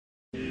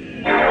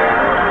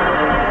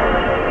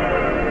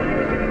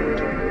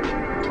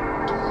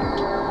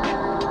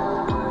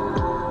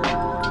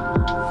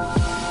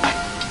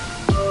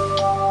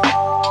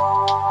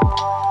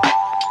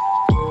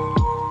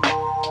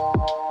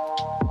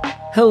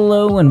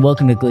Hello and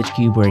welcome to Glitch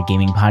Cube, we're a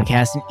gaming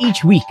podcast, and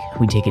each week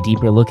we take a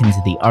deeper look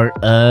into the art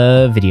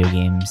of video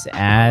games.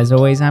 As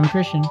always, I'm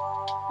Christian.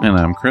 And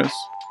I'm Chris.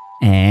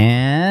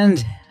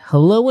 And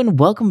hello and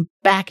welcome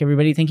back,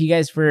 everybody. Thank you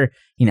guys for,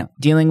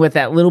 dealing with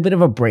that little bit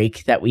of a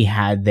break that we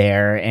had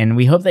there. And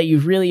we hope that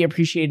you've really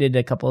appreciated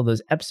a couple of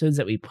those episodes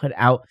that we put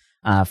out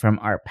from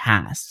our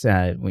past.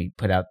 We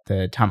put out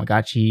the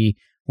Tamagotchi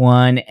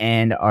one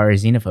and our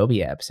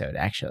Xenophobia episode,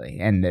 actually.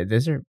 And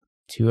those are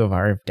two of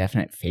our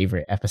definite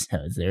favorite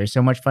episodes. They were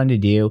so much fun to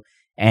do.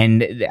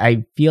 And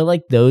I feel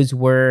like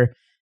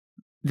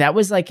that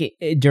was like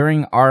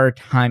during our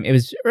time, it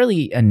was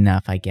early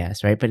enough, I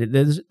guess, right? But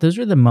those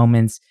were the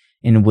moments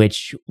in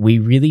which we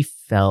really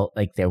felt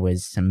like there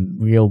was some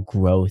real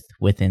growth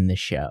within the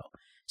show.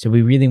 So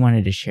we really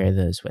wanted to share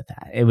those with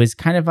that. It was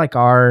kind of like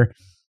our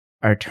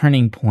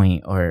turning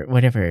point, or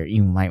whatever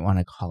you might want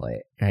to call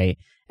it, right?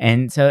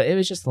 And so it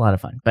was just a lot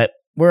of fun. But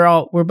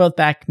we're both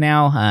back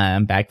now.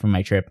 I'm back from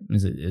my trip.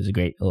 It was a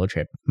great little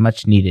trip,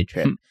 much needed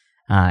trip.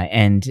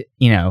 And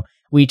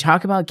we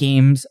talk about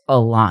games a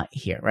lot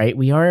here, right?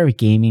 We are a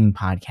gaming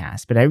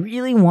podcast, but I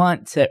really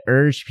want to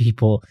urge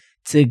people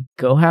to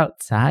go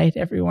outside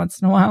every once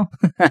in a while,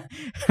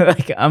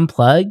 like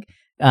unplug.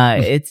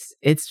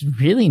 It's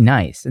really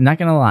nice. I'm not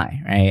gonna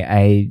lie, right?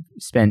 I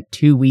spent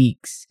 2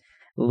 weeks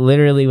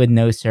literally with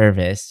no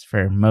service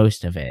for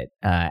most of it,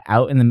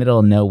 out in the middle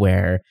of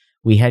nowhere.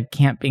 We had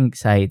camping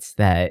sites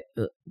that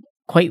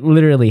quite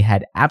literally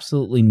had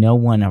absolutely no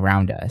one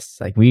around us.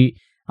 Like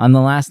on the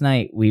last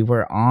night, we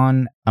were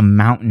on a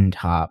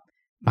mountaintop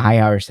by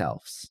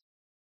ourselves,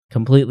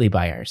 completely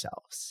by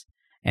ourselves.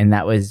 And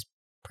that was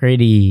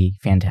pretty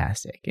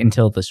fantastic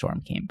until the storm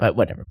came, but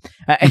whatever.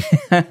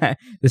 The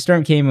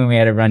storm came and we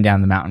had to run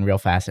down the mountain real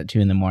fast at 2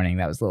 a.m.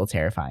 That was a little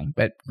terrifying,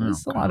 but it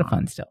was a lot of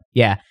fun still.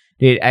 Yeah,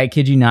 dude, I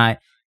kid you not.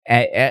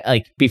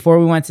 Like before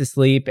we went to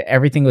sleep,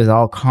 everything was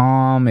all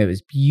calm. It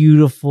was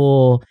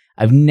beautiful.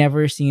 I've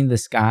never seen the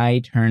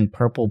sky turn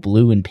purple,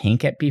 blue, and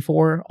pink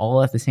before,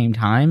 all at the same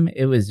time.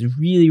 It was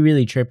really,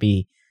 really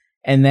trippy.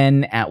 And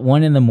then at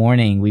 1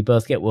 a.m, we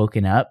both get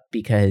woken up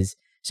because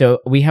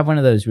we have one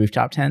of those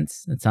rooftop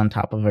tents that's on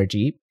top of our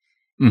Jeep,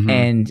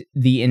 and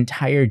the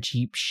entire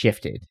Jeep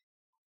shifted.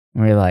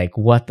 And we're like,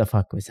 what the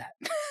fuck was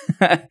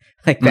that?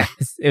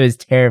 It was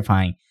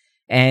terrifying.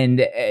 And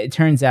it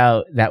turns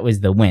out that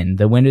was the wind.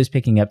 The wind was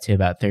picking up to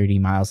about 30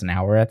 miles an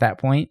hour at that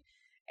point.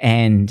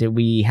 And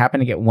we happened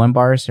to get 1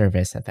 bar of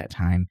service at that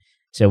time.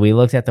 So we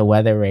looked at the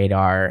weather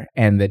radar,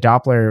 and the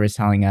Doppler was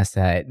telling us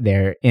that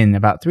in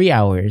about 3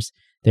 hours,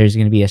 there's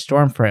going to be a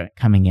storm front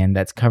coming in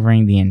that's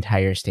covering the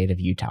entire state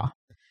of Utah.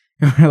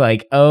 And we're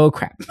like, oh,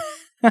 crap.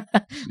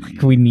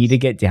 We need to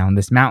get down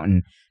this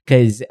mountain.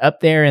 Because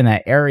up there in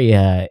that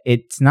area,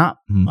 it's not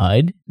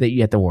mud that you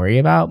have to worry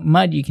about.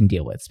 Mud you can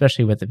deal with,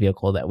 especially with the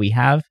vehicle that we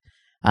have.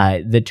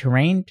 The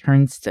terrain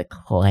turns to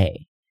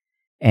clay,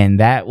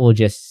 and that will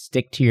just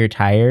stick to your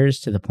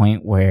tires to the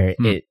point where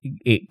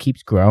it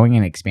keeps growing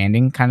and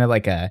expanding, kind of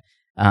like a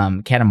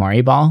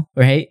Katamari ball,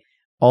 right?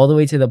 All the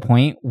way to the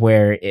point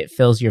where it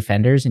fills your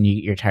fenders and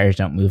your tires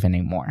don't move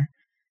anymore.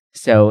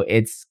 So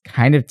it's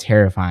kind of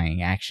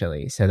terrifying,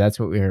 actually. So that's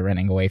what we were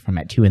running away from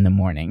at 2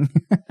 a.m.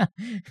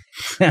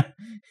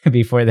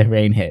 before the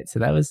rain hit. So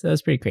that was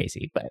pretty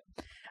crazy. But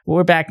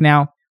we're back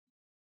now.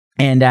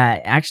 And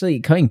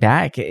actually, coming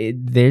back,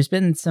 there's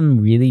been some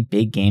really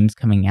big games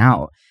coming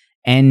out.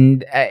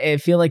 And I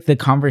feel like the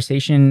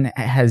conversation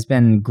has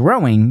been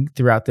growing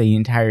throughout the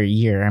entire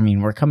year. I mean,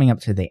 we're coming up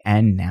to the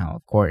end now,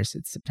 of course.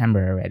 It's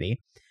September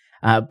already.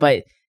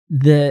 But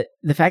the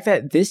fact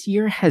that this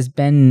year has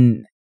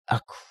been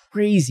a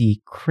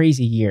crazy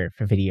year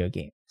for video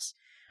games.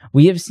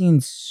 We have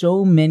seen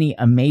so many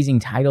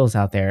amazing titles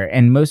out there,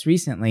 and most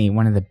recently,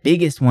 one of the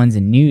biggest ones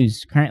in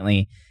news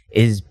currently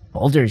is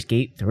Baldur's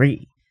Gate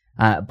 3.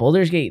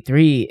 Baldur's Gate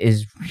 3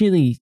 is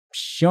really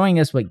showing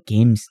us what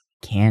games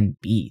can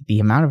be. The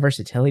amount of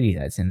versatility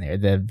that's in there,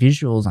 the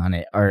visuals on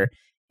it are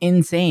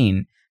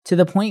insane, to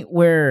the point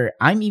where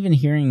I'm even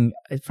hearing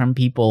from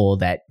people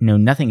that know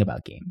nothing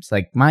about games.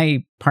 Like my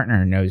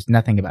partner knows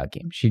nothing about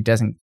games. She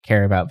doesn't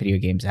care about video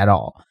games at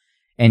all.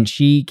 And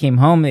she came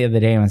home the other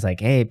day and was like,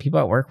 hey, people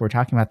at work were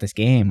talking about this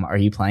game. Are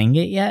you playing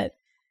it yet?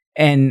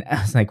 And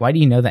I was like, why do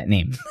you know that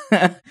name?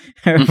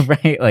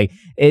 Right? Like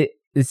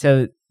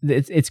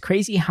it's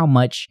crazy how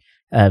much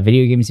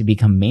video games have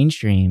become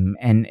mainstream.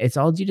 And it's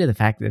all due to the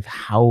fact of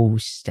how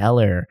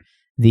stellar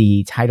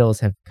the titles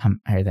that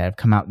have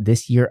come out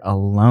this year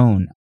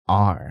alone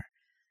are.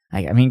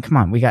 Like, I mean, come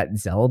on, we got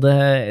Zelda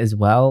as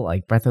well,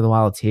 like Breath of the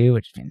Wild 2,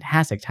 which is a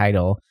fantastic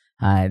title.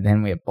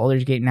 Then we have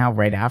Baldur's Gate now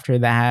right after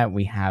that.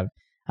 We have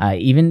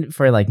even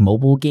for like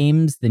mobile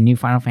games, the new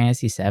Final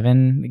Fantasy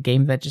VII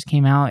game that just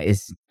came out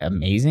is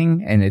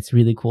amazing. And it's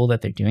really cool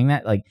that they're doing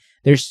that. Like,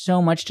 there's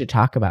so much to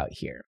talk about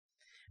here.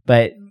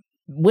 But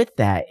with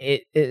that,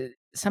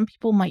 some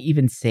people might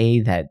even say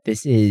that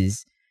this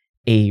is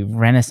a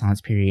renaissance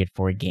period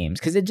for games,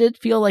 because it did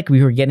feel like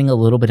we were getting a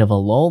little bit of a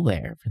lull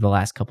there for the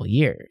last couple of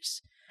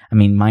years. I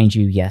mean, mind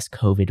you, yes,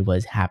 COVID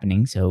was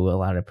happening, so a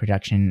lot of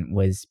production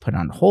was put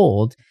on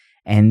hold.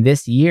 And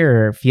this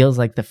year feels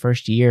like the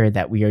first year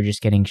that we are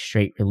just getting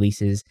straight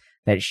releases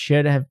that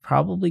should have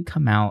probably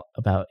come out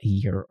about a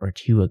year or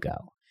two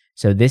ago.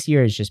 So this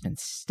year has just been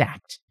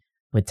stacked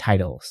with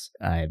titles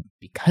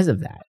because of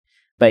that.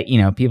 But,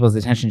 people's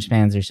attention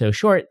spans are so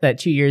short that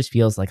 2 years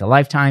feels like a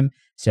lifetime.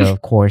 So,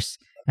 of course,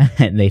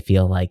 they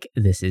feel like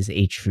this is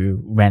a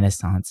true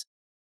renaissance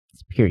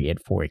period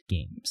for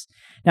games.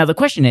 Now, the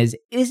question is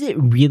it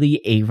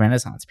really a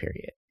renaissance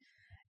period?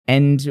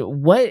 And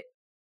what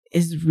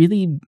is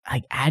really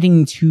like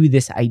adding to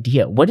this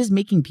idea? What is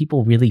making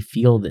people really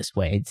feel this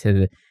way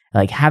to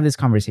like have this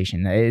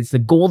conversation? It's the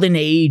golden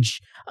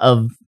age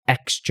of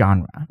X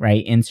genre,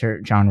 right?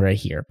 Insert genre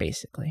here,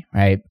 basically,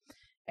 right?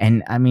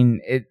 And I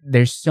mean,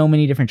 there's so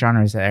many different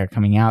genres that are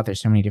coming out.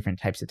 There's so many different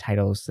types of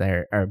titles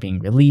that are being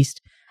released.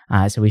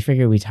 So we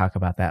figured we talk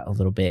about that a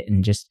little bit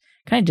and just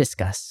kind of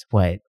discuss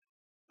what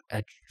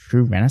a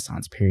true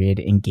renaissance period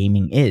in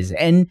gaming is.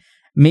 And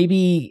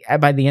maybe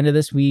by the end of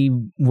this, we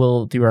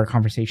will do our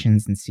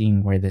conversations and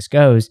seeing where this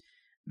goes.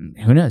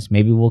 Who knows?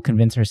 Maybe we'll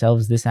convince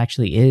ourselves this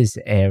actually is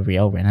a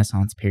real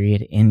renaissance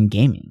period in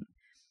gaming.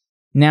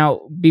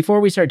 Now, before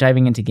we start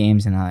diving into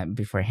games and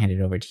before I hand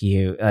it over to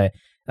you,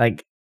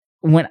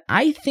 when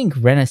I think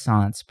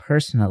renaissance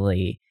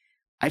personally,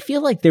 I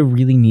feel like there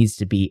really needs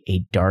to be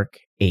a dark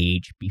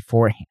age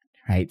beforehand,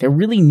 right? There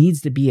really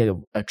needs to be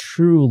a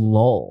true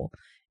lull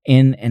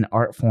in an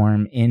art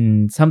form,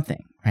 in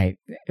something, right?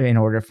 In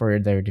order for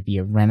there to be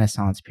a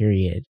renaissance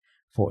period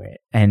for it.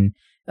 And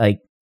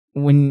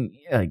when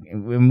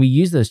we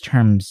use those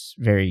terms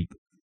very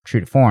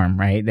true to form,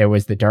 right? There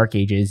was the Dark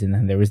Ages and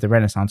then there was the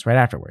Renaissance right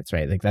afterwards,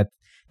 right? Like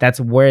that's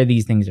where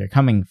these things are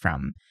coming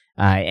from.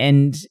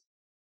 And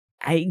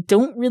I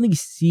don't really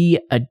see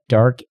a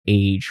dark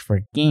age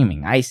for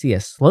gaming. I see a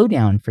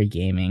slowdown for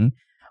gaming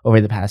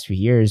over the past few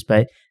years,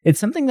 but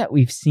it's something that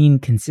we've seen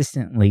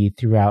consistently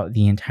throughout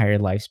the entire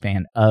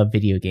lifespan of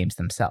video games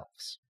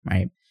themselves,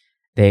 right?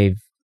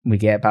 We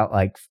get about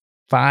like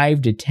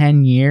 5 to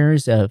 10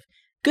 years of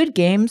good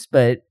games,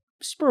 but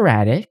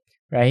sporadic,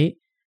 right?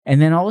 And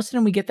then all of a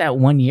sudden we get that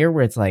 1 year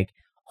where it's like,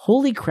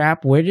 holy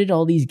crap, where did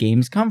all these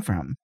games come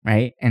from,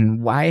 right?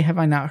 And why have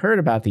I not heard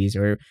about these?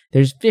 Or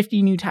there's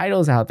 50 new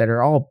titles out that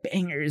are all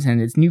bangers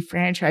and it's new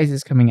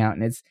franchises coming out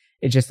and it's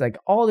just like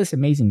all this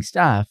amazing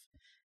stuff.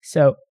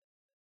 So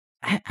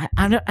I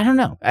don't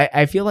know.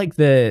 I feel like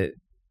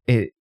granted,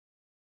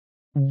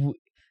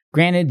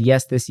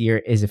 yes, this year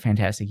is a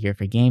fantastic year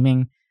for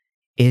gaming.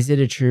 Is it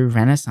a true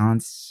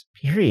renaissance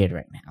period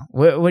right now?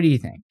 What do you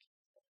think?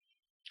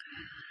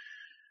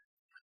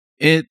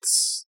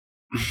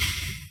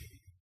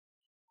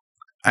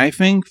 I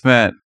think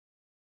that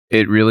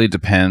it really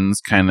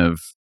depends kind of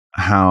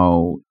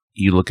how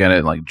you look at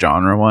it, like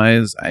genre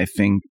wise. I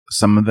think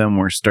some of them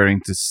we're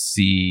starting to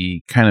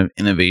see kind of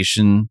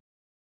innovation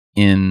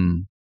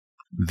in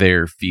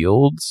their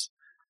fields,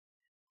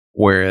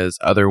 whereas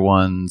other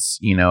ones,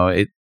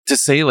 to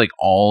say like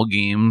all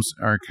games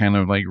are kind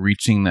of like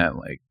reaching that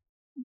like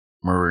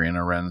where we're in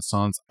a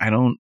renaissance,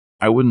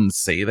 I wouldn't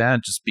say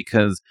that, just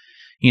because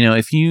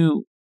if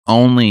you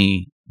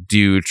only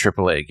do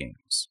AAA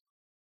games,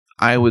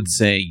 I would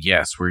say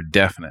yes, we're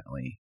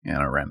definitely in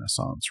a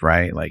renaissance,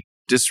 right? Like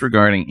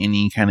disregarding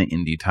any kind of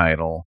indie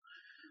title,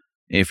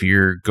 if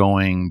you're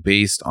going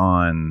based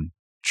on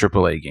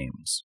AAA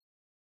games,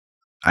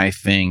 I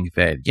think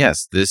that,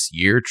 yes, this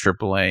year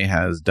AAA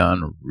has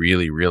done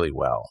really, really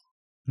well.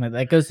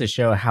 That goes to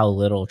show how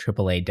little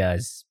AAA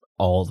does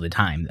all the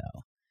time,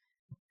 though.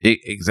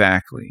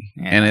 Exactly.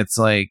 Yeah. And it's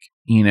like,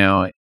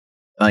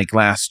 like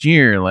last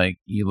year, like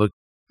you look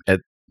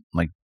at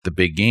like the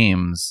big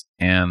games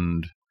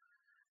and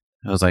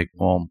I was like,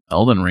 well,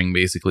 Elden Ring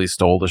basically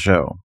stole the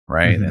show,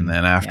 right? Mm-hmm. And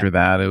then after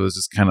that, it was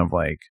just kind of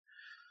like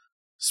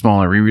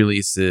smaller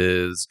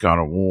re-releases, God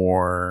of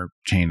War,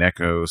 Chained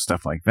Echo,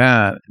 stuff like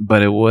that.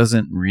 But it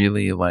wasn't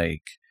really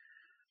like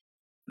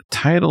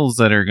titles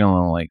that are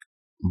going to like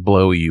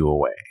blow you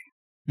away,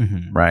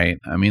 right?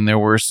 I mean, there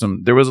was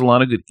a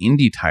lot of good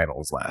indie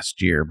titles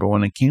last year, but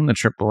when it came to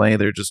AAA,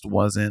 there just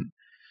wasn't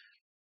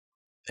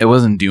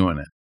doing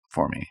it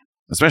for me,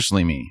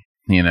 especially me,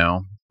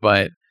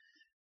 But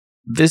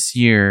this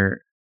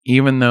year,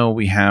 even though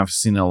we have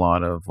seen a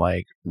lot of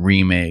like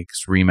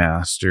remakes,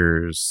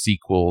 remasters,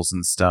 sequels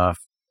and stuff,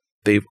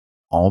 they've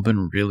all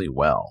been really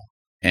well.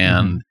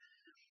 And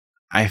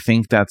I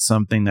think that's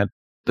something that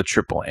the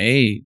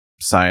AAA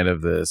side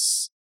of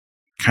this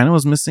kind of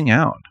was missing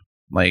out.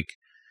 Like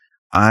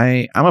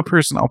I'm a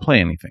person, I'll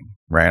play anything,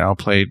 right? I'll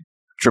play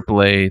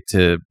AAA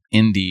to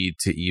indie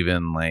to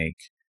even like,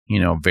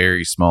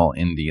 very small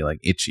indie like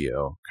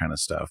itch.io kind of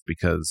stuff,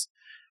 because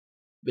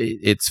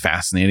it's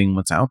fascinating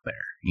what's out there.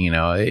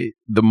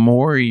 The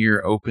more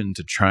you're open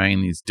to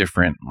trying these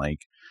different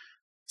like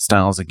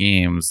styles of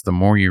games, the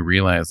more you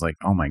realize like,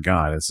 oh my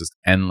God, it's just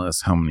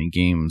endless how many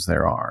games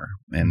there are,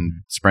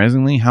 and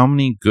surprisingly how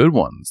many good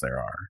ones there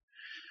are.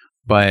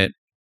 But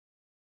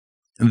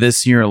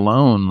this year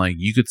alone, like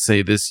you could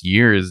say this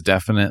year is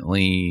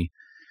definitely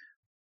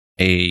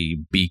a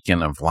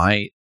beacon of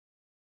light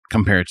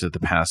compared to the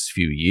past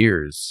few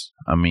years.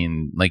 I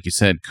mean, like you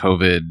said,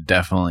 COVID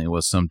definitely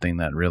was something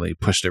that really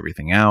pushed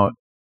everything out.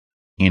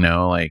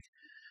 Like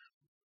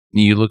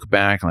you look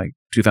back, like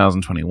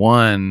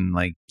 2021,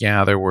 like,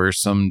 yeah, there were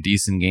some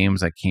decent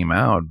games that came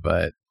out,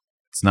 but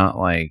it's not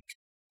like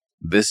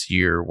this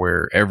year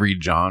where every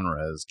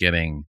genre is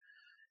getting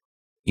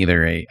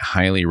either a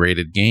highly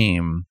rated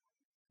game,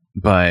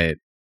 but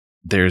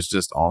there's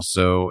just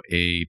also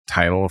a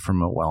title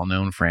from a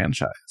well-known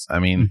franchise. I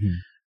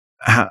mean,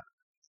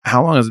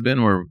 how long has it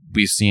been where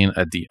we've seen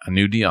a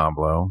new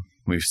Diablo,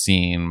 we've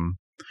seen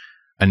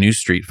a new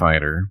Street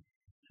Fighter,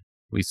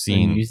 we've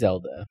seen a new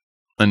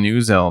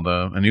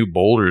Zelda, a new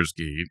Baldur's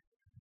Gate,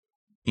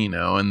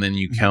 and then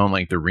you count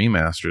like the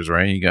remasters,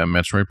 right? You got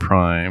Metroid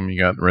Prime, you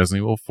got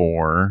Resident Evil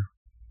 4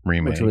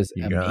 remake, which was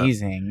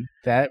amazing.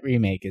 That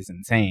remake is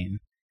insane.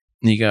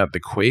 You got the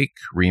Quake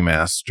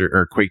remaster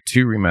or Quake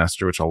 2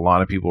 remaster, which a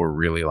lot of people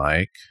really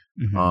like.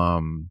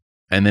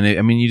 And then,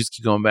 you just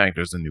keep going back.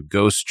 There's a new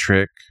Ghost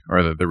Trick,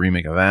 or the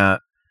remake of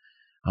that.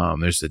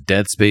 There's the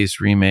Dead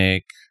Space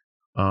remake.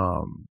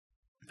 And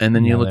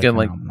then you look at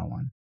like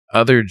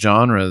other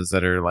genres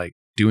that are like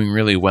doing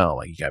really well.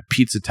 Like you got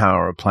Pizza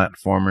Tower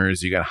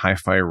platformers. You got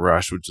Hi-Fi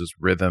Rush, which is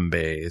rhythm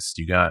based.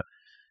 You got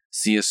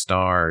Sea of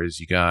Stars.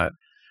 You got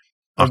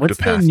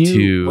Octopath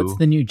 2. What's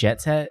the new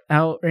Jet Set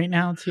out right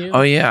now too?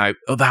 Oh yeah,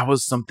 that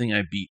was something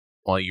I beat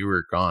while you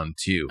were gone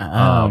too.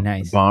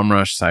 Nice. Bomb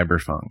Rush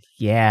Cyberpunk.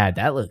 Yeah,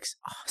 that looks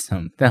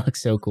awesome. That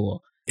looks so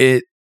cool.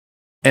 And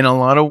a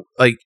lot of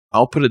like,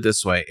 I'll put it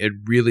this way, it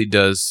really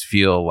does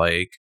feel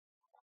like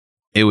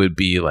it would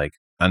be like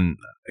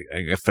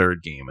a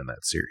third game in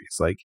that series.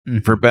 Like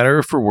for better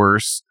or for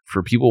worse,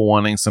 for people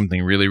wanting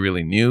something really,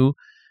 really new,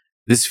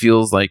 this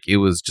feels like it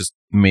was just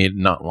made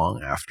not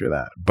long after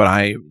that. But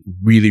I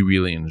really,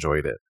 really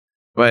enjoyed it.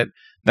 But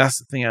that's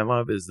the thing I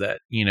love is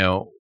that,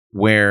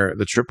 where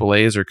the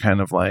AAAs are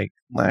kind of like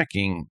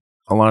lacking,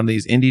 a lot of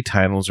these indie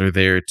titles are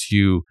there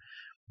to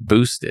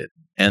boost it.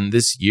 And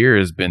this year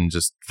has been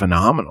just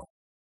phenomenal.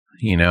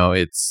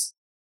 It's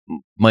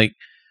like,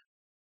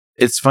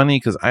 it's funny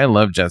because I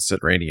love Jet Set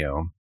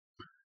Radio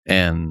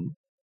and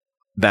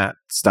that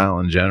style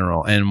in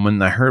general. And when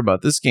I heard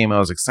about this game, I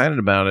was excited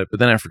about it, but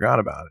then I forgot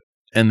about it.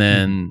 And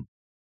then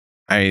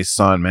I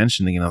saw it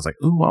mentioned again. I was like,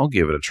 ooh, I'll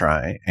give it a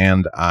try.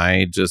 And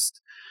I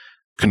just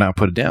could not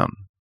put it down.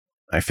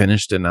 I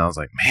finished it and I was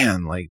like,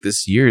 man, like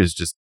this year is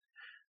just,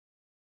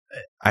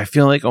 I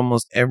feel like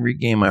almost every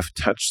game I've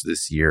touched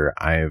this year,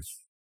 I've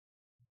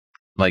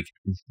like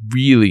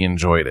really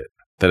enjoyed it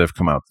that have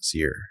come out this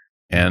year.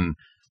 And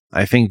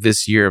I think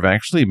this year I've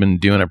actually been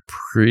doing a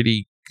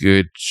pretty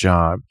good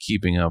job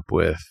keeping up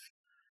with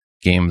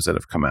games that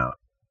have come out.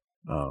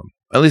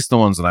 At least the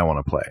ones that I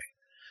want to play.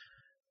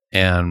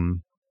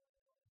 And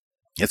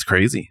it's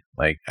crazy.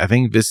 Like, I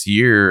think this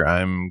year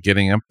I'm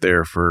getting up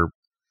there for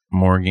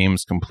more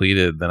games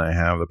completed than I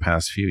have the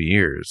past few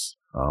years.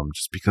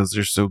 Just because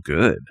they're so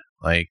good.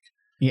 Like,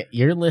 yeah,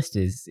 your list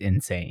is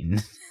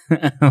insane.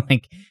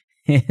 Like,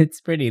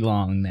 it's pretty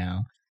long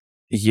now.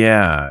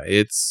 Yeah,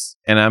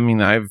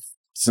 and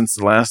since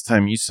the last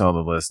time you saw the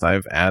list,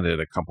 I've added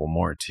a couple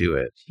more to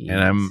it. Jeez.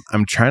 And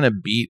I'm trying to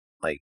beat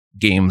like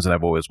games that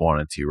I've always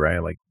wanted to,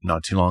 right? Like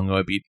not too long ago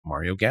I beat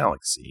Mario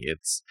Galaxy.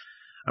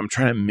 I'm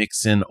trying to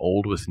mix in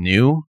old with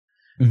new.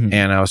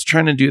 And I was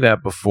trying to do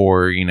that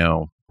before,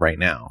 right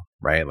now,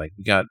 right? Like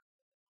we got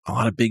a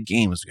lot of big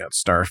games. We got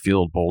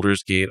Starfield,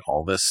 Baldur's Gate,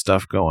 all this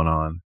stuff going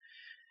on.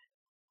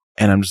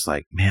 And I'm just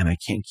like, man, I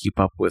can't keep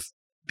up with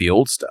the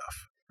old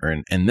stuff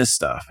and this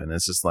stuff. And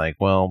it's just like,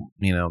 well,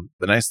 the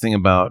nice thing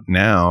about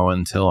now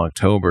until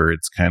October,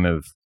 it's kind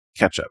of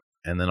catch up.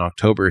 And then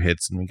October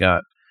hits and we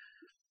got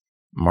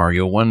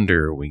Mario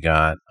Wonder. We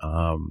got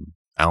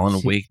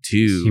Alan Wake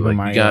 2. Super like,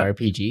 Mario we got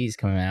RPGs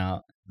coming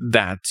out.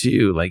 That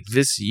too. Like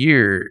this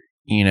year,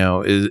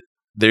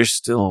 there's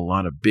still a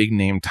lot of big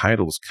name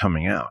titles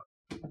coming out.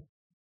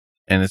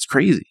 And it's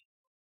crazy.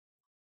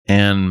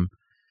 And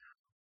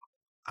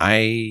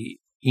when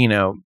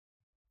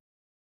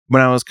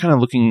I was kind of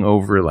looking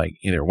over like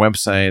either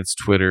websites,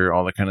 Twitter,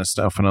 all that kind of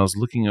stuff, and I was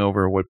looking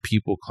over what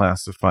people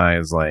classify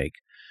as like,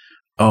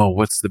 oh,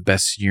 what's the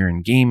best year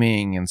in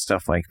gaming and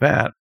stuff like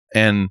that.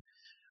 And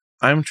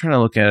I'm trying to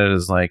look at it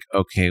as like,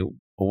 okay,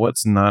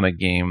 what's not a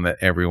game that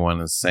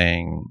everyone is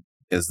saying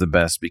is the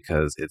best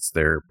because it's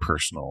their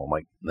personal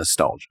like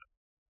nostalgia.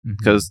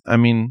 Because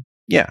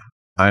yeah,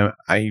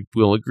 I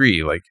will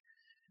agree. Like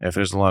if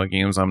there's a lot of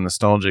games I'm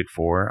nostalgic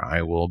for,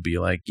 I will be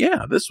like,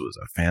 yeah, this was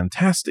a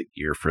fantastic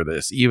year for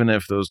this, even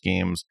if those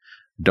games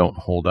don't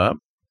hold up.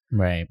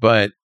 Right.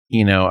 But,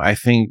 I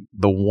think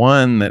the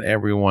one that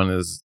everyone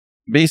is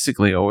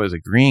basically always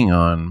agreeing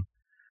on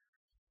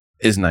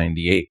is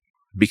 98,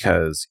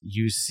 because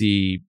you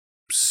see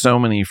so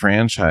many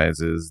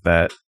franchises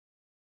that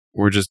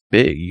were just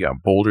big. You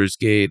got Baldur's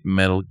Gate,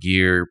 Metal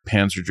Gear,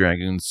 Panzer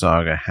Dragoon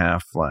Saga,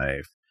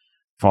 Half-Life,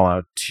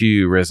 Fallout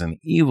 2, Resident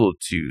Evil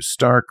 2,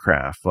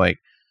 StarCraft, like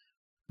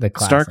the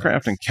classics.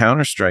 StarCraft and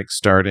Counter-Strike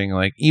starting,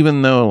 like,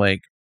 even though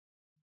like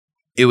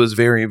it was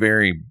very,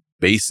 very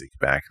basic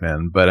back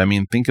then. But I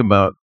mean, think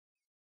about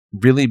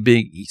really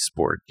big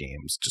esport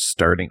games just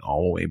starting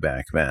all the way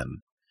back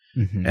then.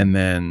 Mm-hmm. And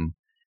then,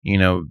 you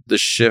know, the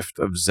shift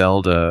of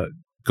Zelda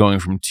going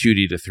from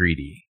 2D to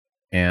 3D.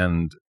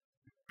 And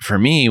for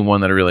me,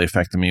 one that really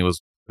affected me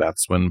was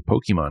that's when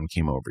Pokemon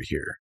came over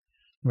here.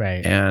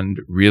 Right. And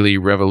really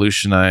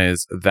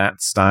revolutionized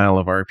that style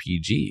of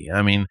RPG.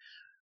 I mean,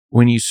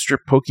 when you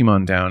strip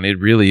Pokemon down, it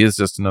really is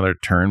just another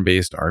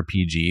turn-based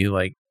RPG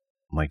like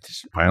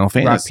Final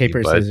Fantasy. Rock,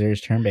 paper,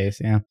 scissors,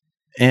 turn-based, yeah.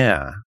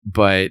 Yeah,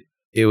 but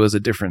it was a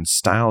different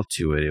style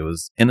to it. It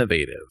was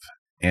innovative.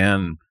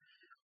 And,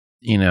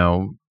 you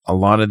know, a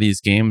lot of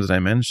these games that I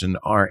mentioned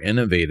are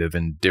innovative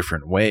in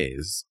different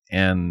ways.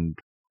 And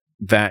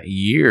that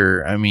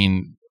year, I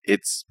mean,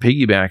 it's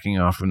piggybacking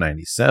off of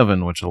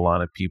 97, which a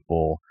lot of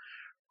people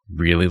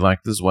really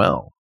liked as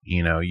well.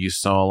 You know, you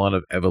saw a lot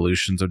of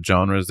evolutions of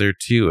genres there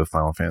too, of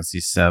Final Fantasy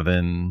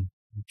VII,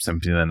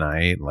 Symphony of the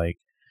Night. Like,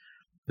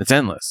 it's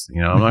endless.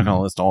 You know, I'm not going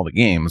to list all the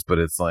games, but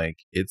it's like,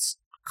 it's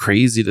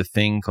crazy to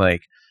think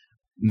like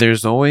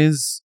there's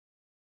always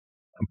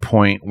a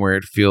point where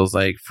it feels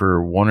like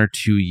for 1 or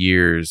 2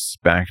 years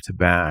back to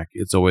back,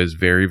 it's always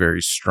very,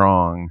 very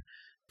strong,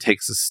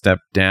 takes a step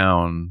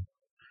down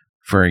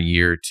for a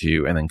year or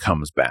two, and then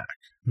comes back.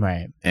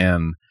 Right.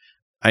 And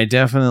I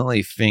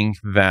definitely think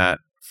that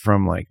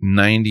from like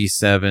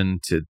 97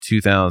 to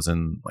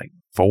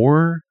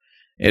 2004,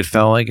 it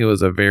felt like it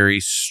was a very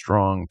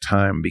strong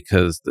time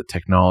because the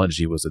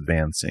technology was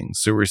advancing.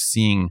 So we're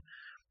seeing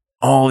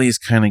all these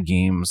kind of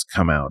games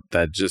come out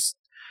that just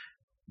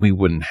we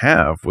wouldn't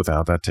have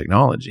without that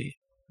technology,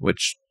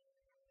 which,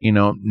 you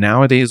know,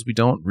 nowadays we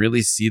don't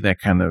really see that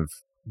kind of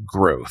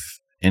growth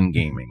in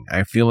gaming.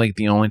 I feel like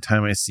the only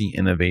time I see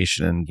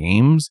innovation in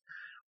games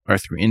are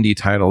through indie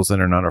titles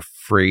that are not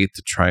afraid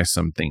to try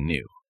something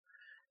new.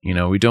 You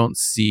know, we don't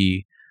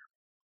see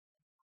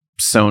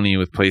Sony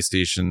with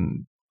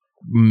PlayStation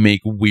make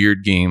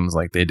weird games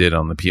like they did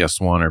on the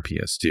PS1 or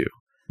PS2.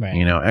 Right.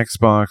 You know,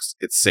 Xbox,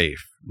 it's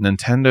safe.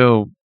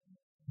 Nintendo,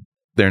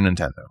 they're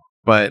Nintendo.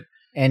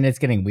 And it's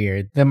getting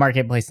weird. The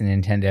marketplace in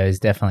Nintendo has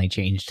definitely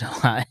changed a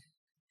lot.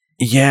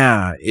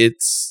 Yeah,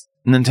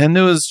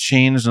 Nintendo has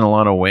changed in a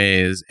lot of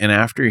ways. And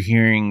after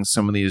hearing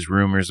some of these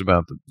rumors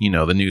about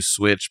the new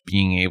Switch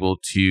being able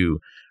to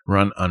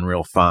run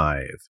Unreal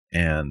 5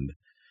 and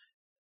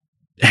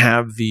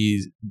have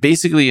these,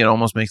 basically it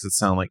almost makes it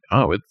sound like,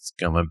 oh, it's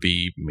going to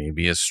be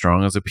maybe as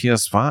strong as a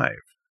PS5.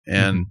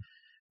 And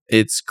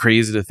it's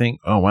crazy to think,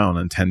 oh, wow,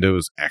 Nintendo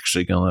is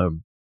actually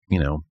going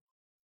to,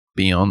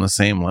 be on the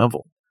same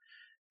level.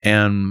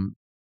 And,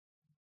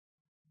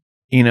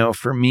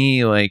 for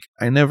me, like,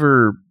 I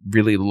never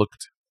really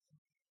looked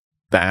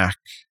back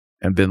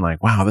and been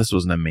like, wow, this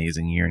was an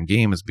amazing year in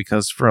games,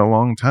 because for a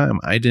long time,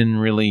 I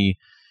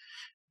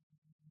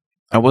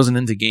wasn't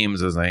into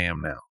games as I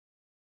am now.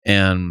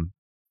 And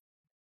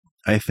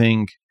I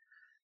think,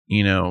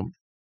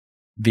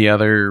 the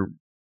other,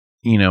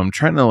 I'm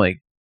trying to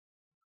like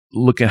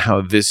look at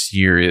how this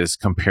year is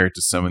compared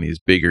to some of these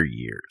bigger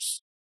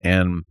years.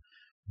 And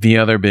the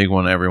other big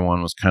one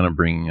everyone was kind of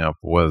bringing up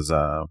was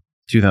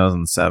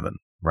 2007,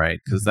 right?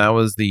 Because that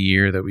was the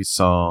year that we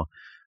saw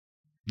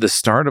the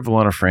start of a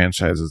lot of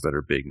franchises that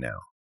are big now.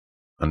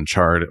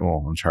 Uncharted's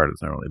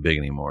not really big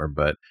anymore,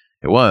 but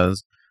it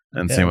was.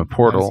 And same with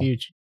Portal. That was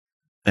huge.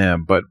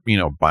 But,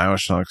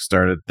 BioShock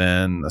started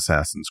then,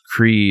 Assassin's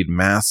Creed,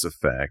 Mass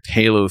Effect,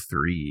 Halo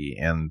 3,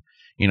 and,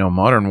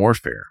 Modern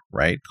Warfare,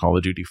 right? Call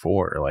of Duty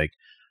 4. Like,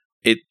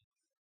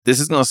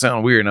 this is going to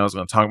sound weird, and I was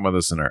going to talk about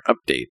this in our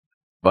update,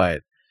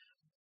 but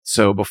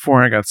so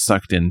before I got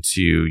sucked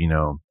into,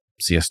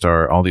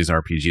 CS-Star, all these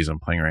RPGs I'm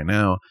playing right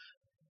now,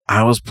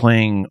 I was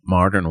playing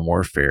Modern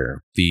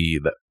Warfare, the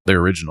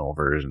original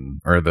version,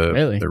 or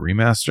the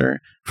remaster,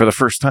 for the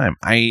first time.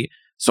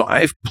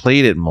 I've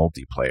played it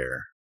multiplayer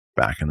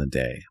back in the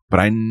day, but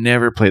I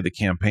never played the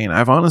campaign.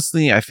 I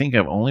think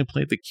I've only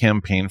played the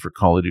campaign for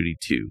Call of Duty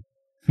 2.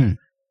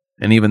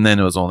 And even then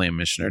it was only a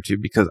mission or two,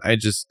 because I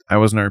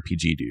was an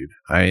RPG dude.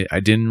 I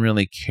didn't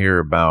really care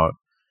about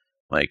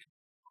like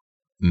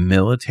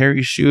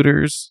military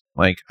shooters.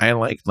 Like, I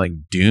liked like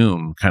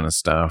Doom kind of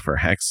stuff, or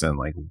Hexen,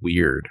 like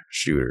weird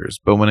shooters.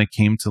 But when it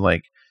came to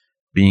like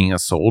being a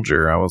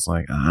soldier, I was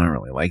like, I don't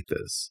really like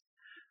this.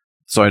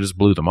 So I just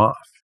blew them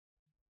off.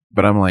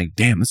 But I'm like,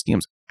 damn, this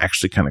game's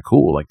actually kind of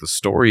cool. Like, the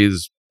story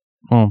is,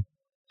 well,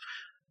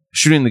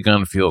 shooting the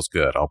gun feels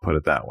good. I'll put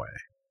it that way.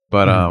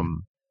 But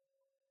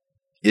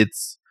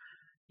it's,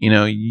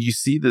 you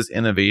see this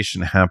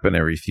innovation happen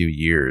every few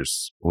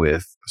years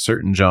with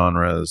certain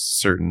genres,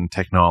 certain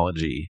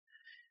technology.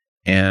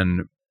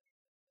 And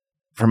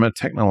from a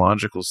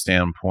technological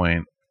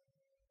standpoint,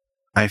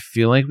 I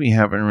feel like we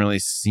haven't really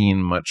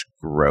seen much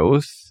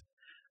growth.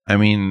 I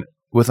mean,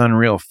 with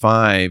Unreal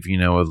 5,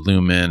 with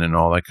Lumen and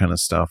all that kind of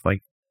stuff,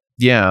 like,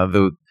 yeah,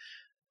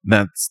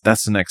 that's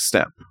the next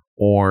step.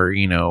 Or,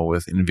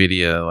 with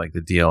NVIDIA, like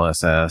the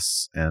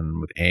DLSS,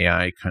 and with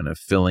AI kind of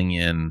filling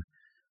in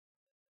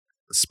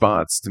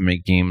spots to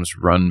make games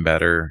run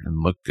better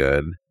and look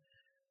good.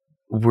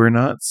 we're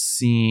not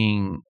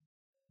seeing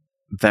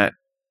that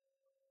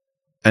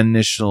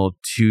initial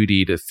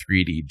 2D to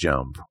 3D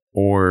jump,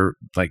 or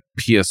like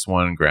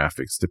PS1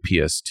 graphics to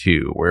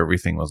PS2, where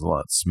everything was a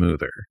lot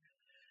smoother.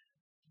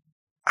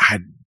 I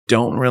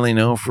don't really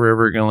know if we're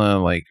ever gonna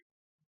like.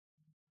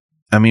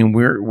 I mean,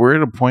 we're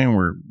at a point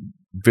where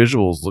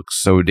visuals look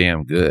so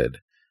damn good.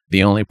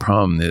 The only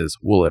problem is,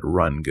 will it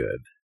run good?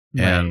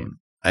 Right. And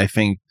I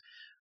think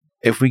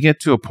if we get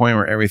to a point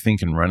where everything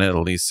can run at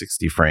least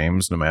 60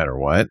 frames, no matter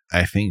what,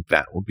 I think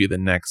that will be the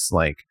next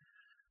like,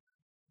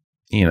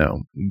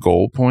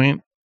 goal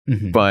point.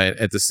 Mm-hmm. But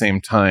at the same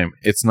time,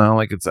 it's not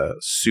like it's a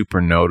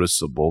super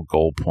noticeable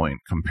goal point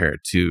compared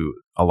to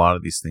a lot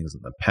of these things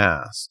in the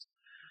past.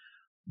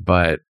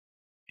 But,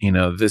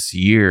 this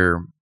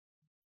year,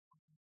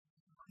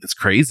 it's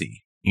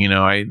crazy.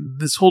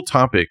 This whole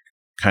topic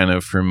kind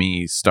of, for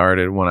me,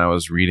 started when I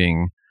was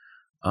reading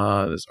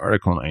this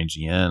article in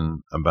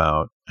IGN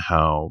about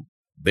how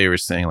they were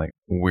saying, like,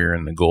 we're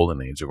in the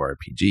golden age of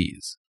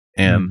RPGs.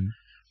 And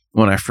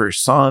when I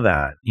first saw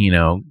that,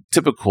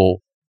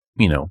 typical,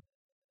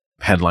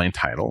 headline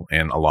title,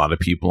 and a lot of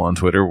people on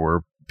Twitter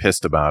were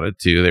pissed about it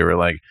too. They were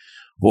like,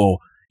 well,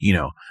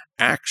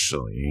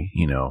 actually,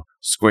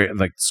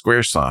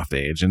 Squaresoft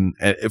age. And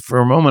for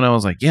a moment I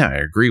was like, yeah, I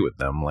agree with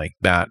them. Like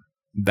that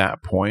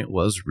point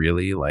was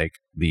really like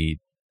the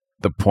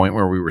point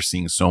where we were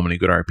seeing so many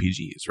good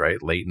RPGs,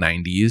 right? Late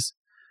 90s.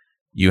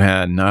 You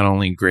had not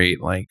only great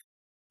like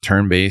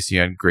turn-based, you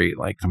had great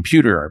like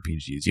computer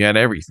RPGs, you had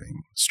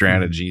everything,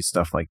 strategy,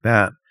 stuff like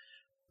that.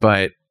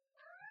 But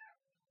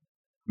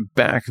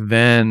back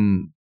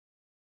then,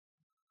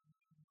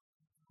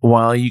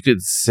 while you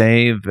could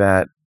say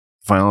that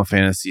Final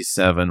Fantasy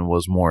VII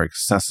was more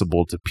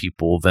accessible to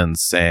people than,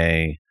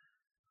 say,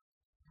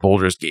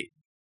 Baldur's Gate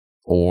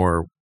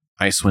or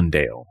Icewind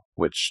Dale,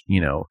 which,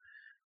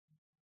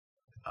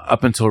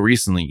 up until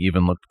recently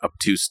even looked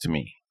obtuse to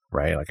me,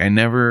 right? Like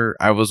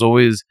I was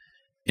always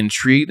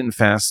intrigued and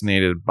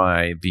fascinated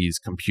by these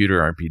computer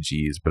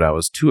RPGs, but I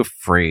was too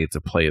afraid to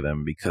play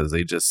them because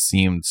they just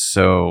seemed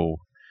so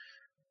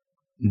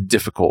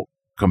difficult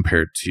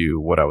compared to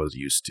what I was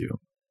used to.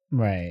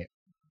 Right.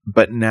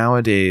 But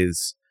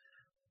nowadays,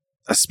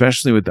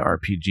 especially with the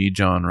RPG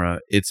genre,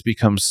 it's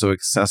become so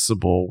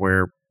accessible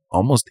where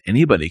almost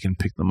anybody can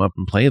pick them up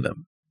and play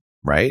them,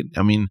 right?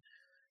 I mean,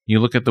 you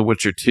look at The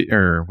Witcher 2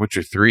 or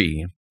Witcher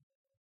 3,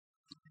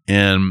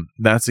 and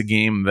that's a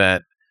game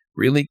that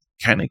really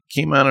kind of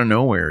came out of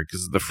nowhere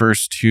because the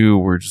first two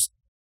were just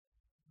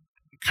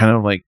kind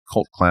of like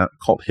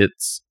cult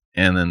hits,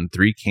 and then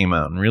 3 came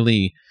out and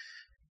really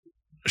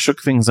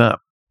shook things up.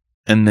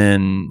 And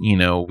then,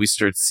 we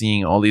start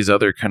seeing all these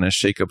other kind of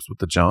shakeups with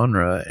the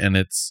genre, and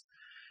it's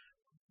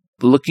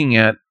looking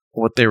at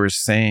what they were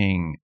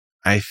saying.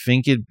 I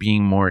think it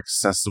being more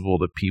accessible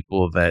to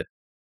people that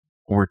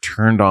were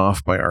turned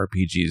off by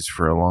RPGs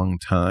for a long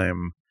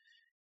time.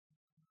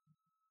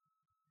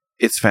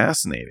 It's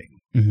fascinating,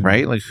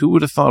 right? Like, who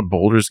would have thought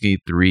Baldur's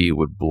Gate 3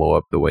 would blow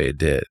up the way it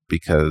did?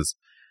 Because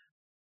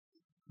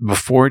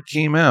before it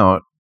came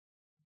out,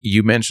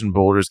 you mentioned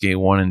Baldur's Gate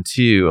 1 and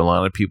 2, a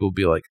lot of people would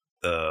be like,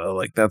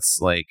 that's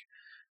like,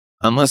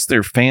 unless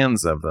they're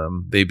fans of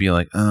them, they'd be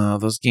like, oh,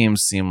 those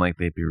games seem like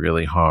they'd be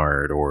really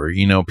hard. Or,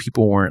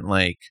 people weren't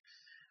like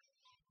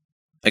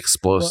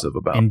explosive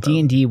about them. And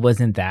D&D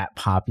wasn't that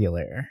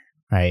popular,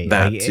 right?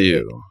 That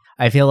too.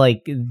 I feel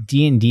like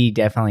D&D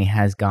definitely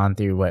has gone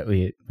through what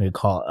we would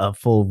call a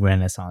full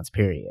renaissance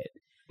period.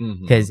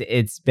 Because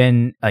it's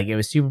been like, it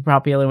was super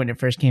popular when it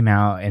first came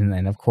out, and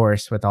then of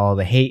course with all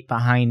the hate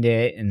behind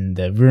it and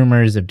the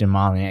rumors of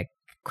demonic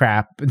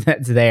crap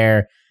that's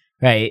there,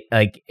 right?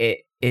 Like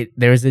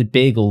there was a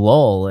big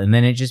lull, and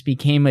then it just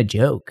became a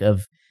joke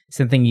of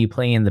something you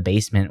play in the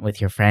basement with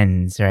your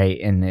friends, right?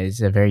 And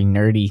it's a very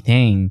nerdy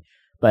thing.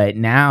 But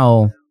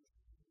now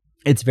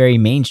it's very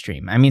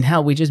mainstream. I mean,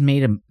 hell, they just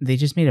made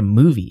a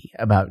movie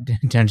about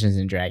Dungeons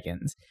and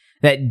Dragons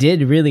that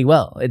did really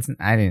well.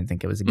 I didn't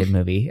think it was a good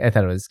movie. I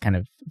thought it was kind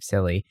of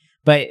silly,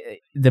 but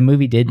the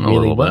movie did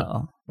really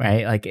well,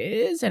 right? Like,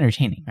 it's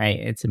entertaining, right?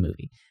 It's a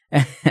movie,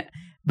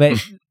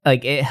 but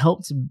like, it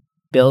helped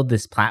build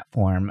this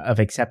platform of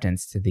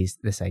acceptance to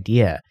this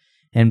idea.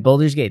 And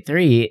Baldur's Gate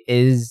 3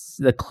 is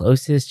the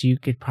closest you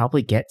could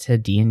probably get to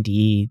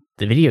D&D,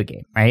 the video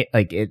game, right?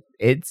 Like,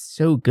 it's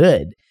so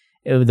good,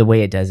 the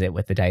way it does it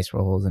with the dice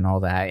rolls and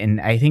all that.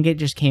 And I think it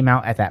just came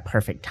out at that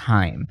perfect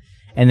time.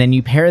 And then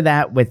you pair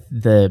that with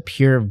the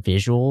pure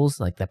visuals,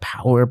 like the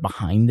power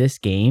behind this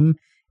game,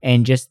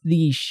 and just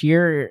the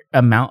sheer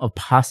amount of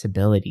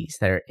possibilities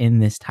that are in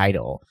this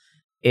title.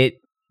 It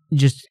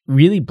just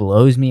really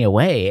blows me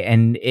away,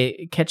 and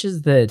it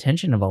catches the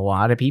attention of a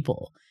lot of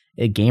people,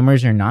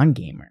 gamers or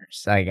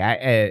non-gamers. Like,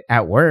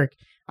 at work,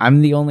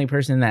 I'm the only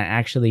person that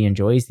actually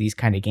enjoys these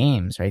kind of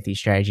games, right? These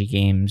strategy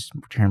games,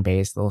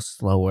 turn-based, a little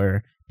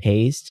slower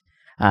paced.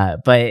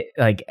 But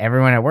like,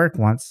 everyone at work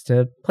wants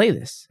to play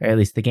this, or at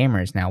least the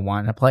gamers now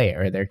want to play it,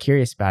 or they're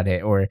curious about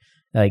it, or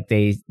Like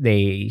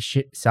they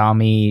saw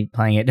me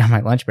playing it during my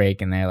lunch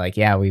break, and they're like,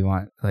 "Yeah, we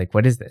want like,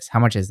 what is this? How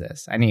much is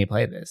this? I need to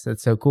play this.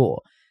 That's so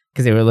cool."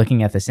 Because they were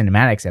looking at the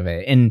cinematics of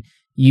it, and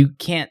you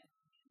can't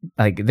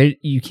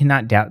you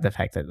cannot doubt the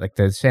fact that like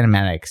the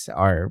cinematics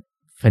are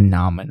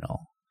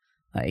phenomenal.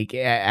 Like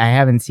I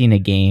haven't seen a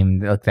game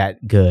look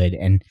that good,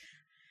 and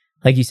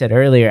like you said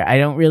earlier, I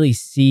don't really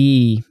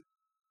see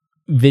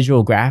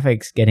visual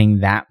graphics getting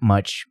that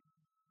much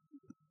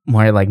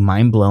more like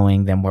mind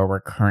blowing than where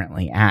we're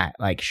currently at.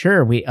 Like,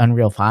 sure,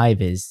 Unreal 5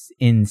 is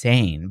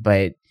insane,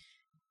 but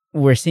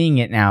we're seeing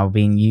it now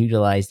being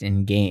utilized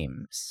in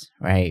games,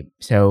 right?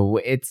 So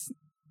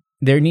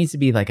there needs to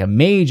be like a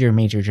major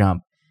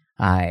jump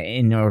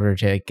in order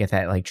to get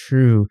that like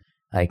true,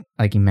 like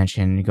you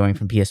mentioned, going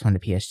from PS1 to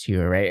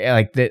PS2,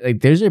 right? Like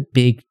those are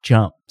big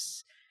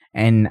jumps,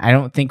 and I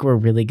don't think we're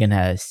really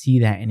gonna see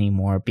that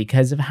anymore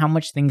because of how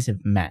much things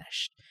have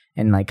meshed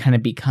and like kind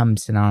of become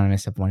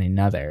synonymous of one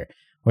another.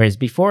 Whereas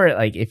before,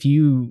 like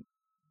PC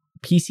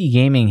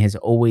gaming has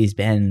always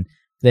been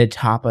the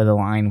top of the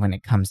line when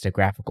it comes to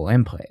graphical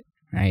input,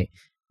 right?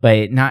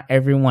 But not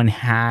everyone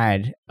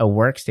had a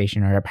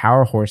workstation or a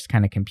power horse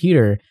kind of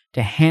computer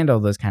to handle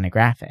those kind of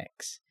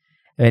graphics.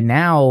 But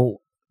now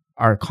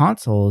our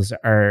consoles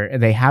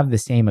they have the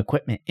same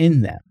equipment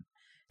in them.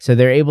 So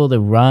they're able to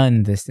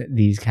run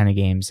these kind of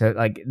games. So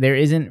like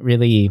there's a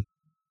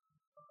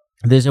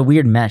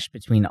weird mesh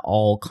between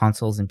all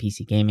consoles and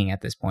PC gaming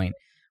at this point,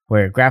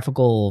 where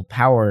graphical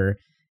power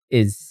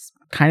is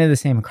kind of the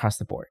same across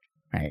the board,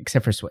 right?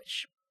 Except for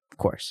Switch, of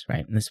course,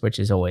 right? And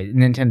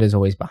Nintendo's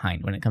always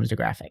behind when it comes to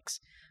graphics,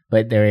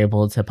 but they're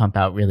able to pump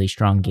out really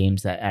strong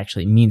games that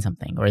actually mean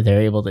something, or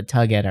they're able to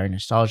tug at our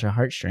nostalgia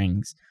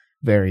heartstrings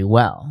very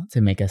well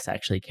to make us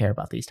actually care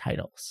about these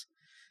titles.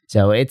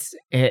 So I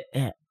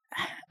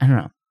don't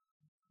know.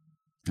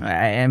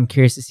 I am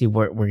curious to see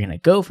where we're going to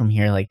go from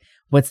here. Like,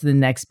 what's the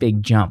next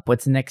big jump?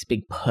 What's the next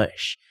big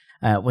push?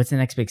 What's the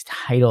next big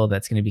title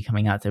that's going to be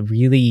coming out to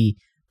really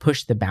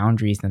push the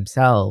boundaries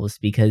themselves?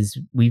 Because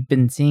we've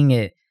been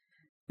seeing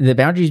the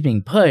boundaries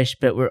being pushed,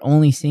 but we're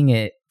only seeing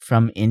it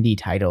from indie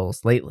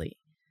titles lately.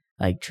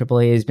 Like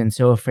AAA has been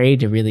so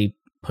afraid to really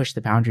push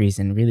the boundaries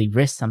and really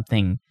risk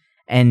something.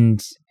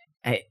 And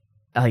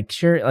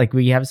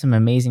we have some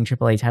amazing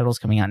AAA titles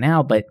coming out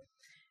now, but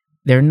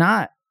they're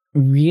not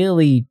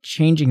really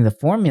changing the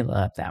formula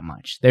up that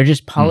much. They're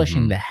just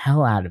polishing the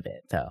hell out of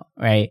it, though,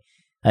 right?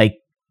 Like,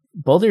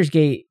 Baldur's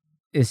Gate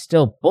is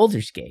still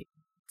Baldur's Gate.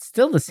 It's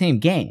still the same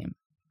game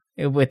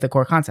with the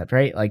core concept,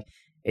 right? Like,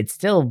 it's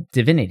still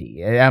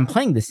Divinity. I'm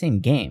playing the same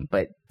game,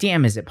 but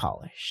damn, is it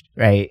polished,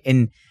 right?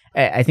 And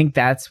I think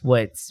that's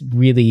what's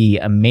really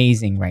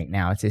amazing right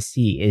now to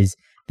see is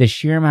the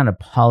sheer amount of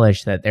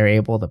polish that they're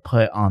able to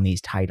put on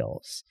these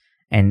titles.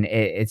 And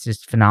it's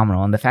just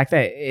phenomenal. And the fact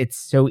that it's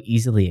so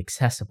easily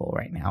accessible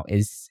right now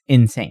is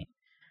insane,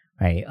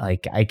 right?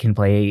 Like, I can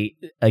play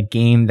a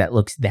game that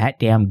looks that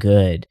damn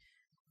good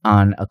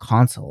on a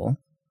console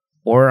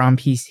or on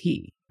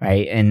PC,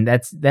 right? And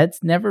that's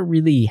never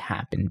really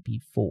happened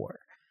before.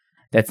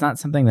 That's not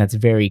something that's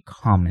very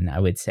common, I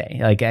would say.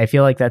 Like, I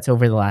feel like that's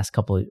over the last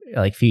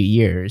few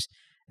years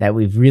that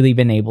we've really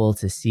been able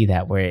to see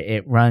that, where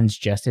it runs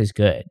just as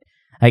good.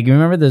 Like, you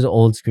remember those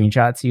old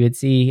screenshots you would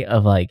see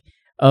of like,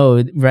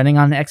 oh, running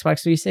on the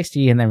Xbox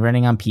 360 and then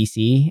running on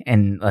PC,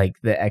 and like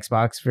the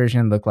Xbox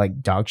version looked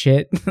like dog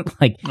shit.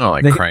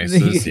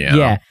 Crysis, yeah.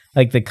 Yeah,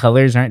 like the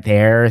colors aren't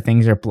there,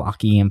 things are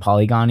blocky and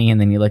polygony, and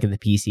then you look at the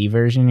PC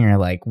version, you're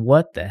like,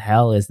 what the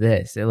hell is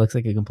this? It looks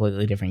like a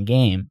completely different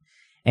game.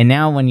 And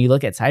now when you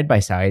look at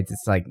side-by-sides,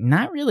 it's like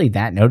not really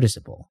that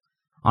noticeable,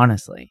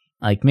 honestly.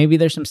 Like, maybe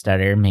there's some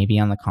stutter, maybe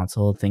on the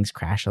console things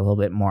crash a little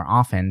bit more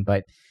often,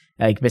 but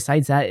like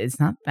besides that, it's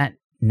not that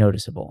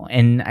noticeable.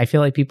 And I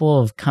feel like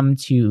people have come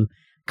to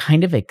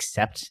kind of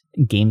accept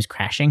games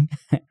crashing,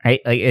 right?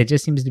 Like, it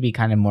just seems to be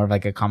kind of more of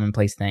like a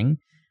commonplace thing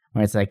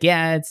where it's like,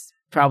 yeah, it's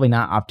probably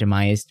not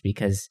optimized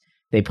because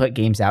they put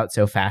games out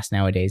so fast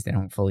nowadays, they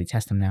don't fully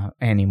test them now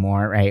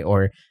anymore, right?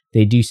 Or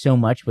they do so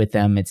much with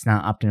them, it's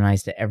not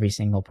optimized to every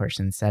single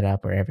person's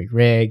setup or every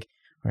rig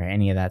or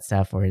any of that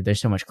stuff, or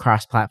there's so much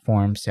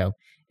cross-platform, so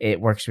it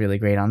works really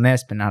great on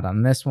this, but not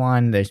on this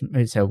one.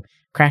 So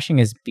crashing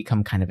has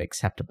become kind of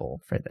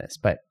acceptable for this.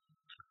 But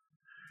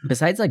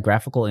besides like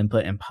graphical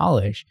input and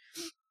polish,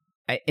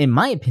 in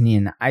my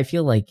opinion, I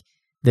feel like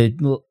the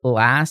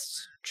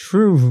last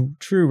true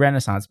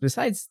renaissance,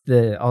 besides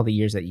all the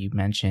years that you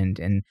mentioned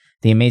and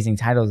the amazing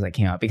titles that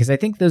came out, because I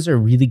think those are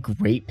really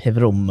great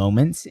pivotal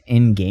moments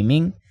in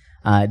gaming.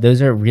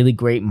 Those are really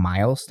great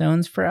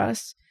milestones for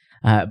us.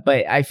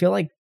 But I feel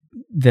like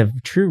the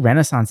true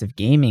renaissance of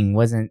gaming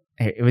was in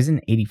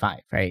 85,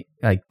 right?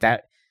 Like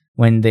that,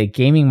 when the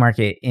gaming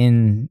market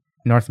in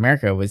North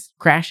America was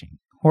crashing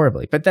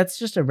horribly. But that's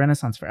just a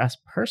renaissance for us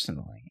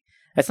personally.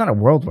 That's not a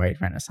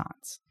worldwide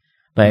renaissance.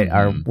 But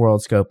our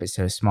world scope is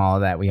so small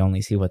that we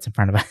only see what's in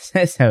front of us.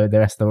 So the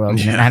rest of the world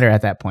doesn't matter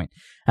at that point.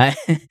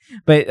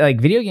 But like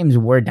video games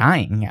were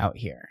dying out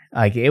here.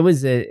 Like it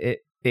was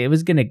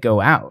going to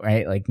go out,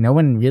 right? Like no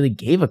one really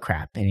gave a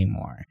crap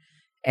anymore.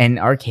 and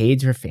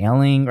arcades were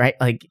failing, right?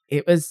 Like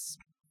it was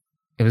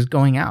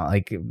going out.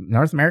 Like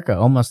North America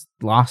almost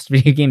lost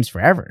video games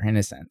forever in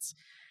a sense.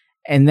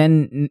 And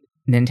then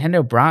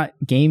Nintendo brought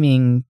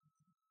gaming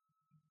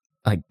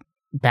like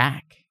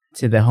back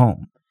to the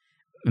home,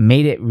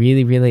 made it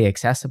really, really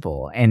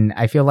accessible. And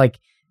I feel like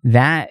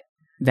that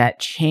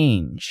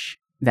change,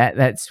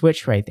 that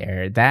switch right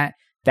there,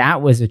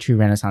 that was a true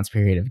renaissance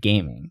period of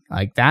gaming.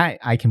 Like that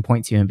I can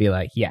point to and be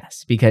like,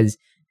 yes, because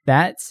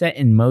that set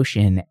in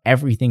motion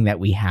everything that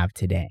we have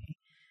today.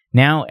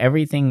 Now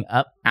everything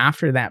up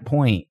after that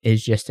point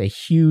is just a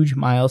huge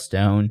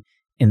milestone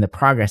in the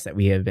progress that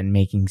we have been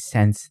making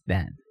since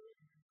then.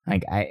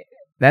 Like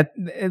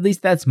at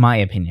least that's my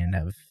opinion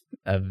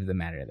of the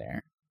matter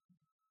there.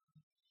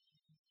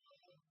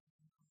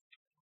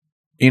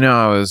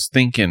 I was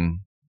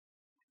thinking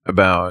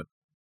about,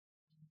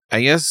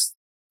 I guess,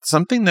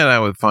 something that I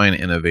would find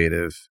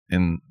innovative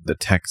in the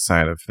tech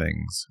side of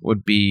things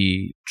would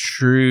be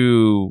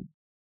true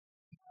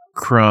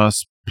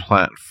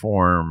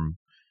cross-platform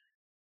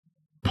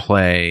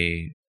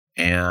play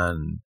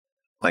and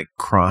like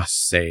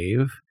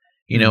cross-save.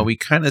 We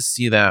kind of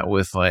see that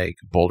with like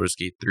Baldur's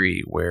Gate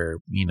 3, where,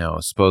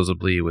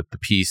 supposedly with the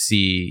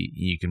PC,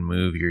 you can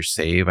move your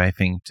save, I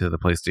think, to the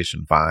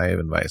PlayStation 5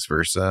 and vice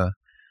versa.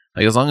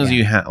 Like, as long as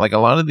you have, like, a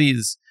lot of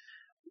these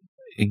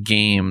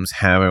games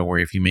have it where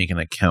if you make an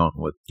account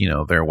with,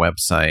 their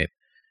website,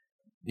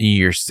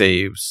 your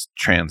saves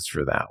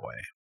transfer that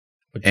way.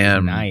 Which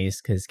is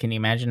nice, because can you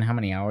imagine how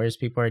many hours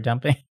people are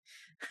dumping?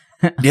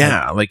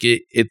 Yeah, like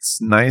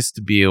it's nice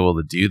to be able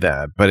to do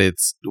that, but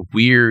it's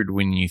weird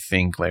when you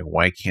think like,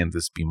 why can't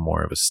this be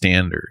more of a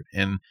standard?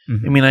 And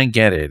I mean, I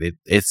get it.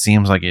 It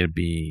seems like it'd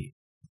be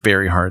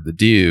very hard to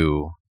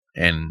do,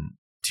 and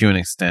to an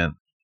extent,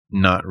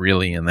 not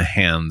really in the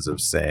hands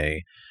of,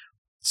 say,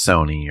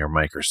 Sony or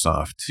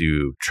Microsoft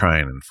to try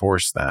and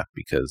enforce that,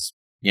 because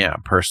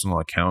personal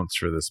accounts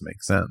for this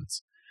make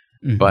sense.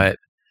 But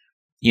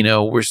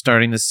we're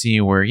starting to see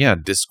where,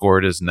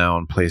 Discord is now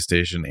on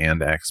PlayStation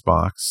and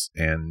Xbox,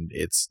 and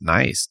it's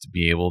nice to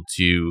be able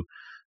to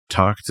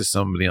talk to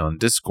somebody on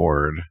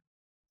Discord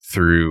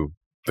through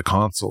the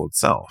console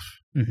itself.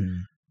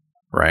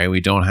 Right?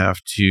 We don't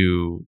have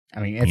to... I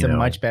mean, it's a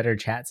much better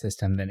chat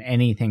system than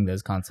anything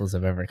those consoles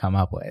have ever come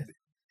up with.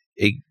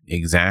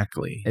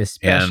 Exactly.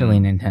 Especially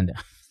Nintendo.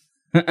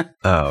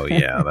 Oh,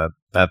 yeah.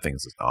 That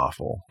thing's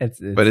awful.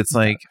 But it's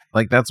like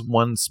that's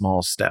one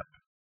small step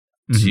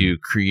to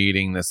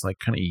creating this like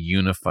kind of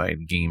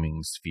unified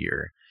gaming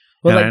sphere.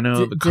 Well, and like, I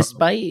know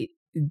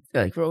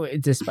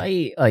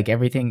despite like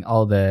everything,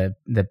 all the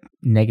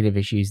negative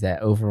issues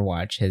that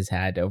Overwatch has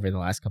had over the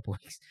last couple of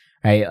weeks,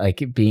 right?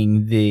 Like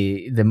being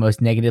the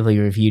most negatively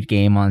reviewed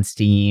game on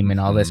Steam and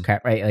all this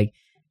crap, right? Like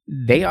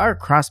they are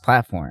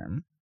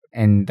cross-platform,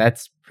 and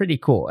that's pretty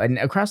cool, and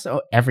across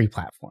every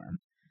platform.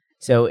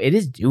 So it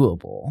is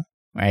doable.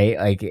 Right?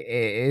 Like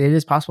it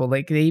is possible.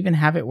 Like they even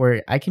have it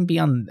where I can be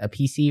on a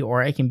PC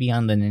or I can be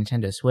on the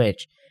Nintendo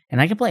Switch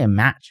and I can play a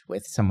match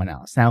with someone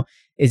else. Now,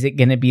 is it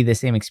going to be the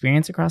same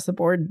experience across the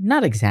board?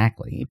 Not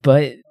exactly,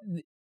 but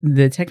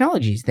the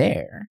technology's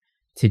there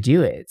to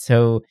do it.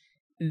 So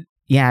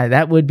yeah,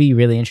 that would be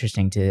really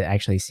interesting to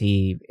actually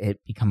see it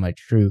become a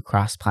true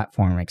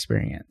cross-platform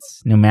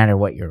experience, no matter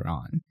what you're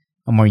on,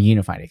 a more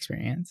unified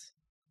experience.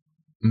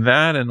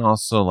 That, and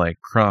also like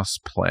cross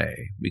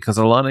play, because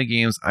a lot of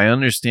games, I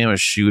understand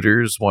with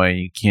shooters why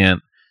you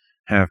can't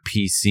have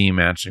PC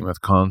matching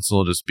with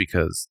console, just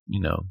because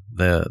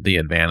the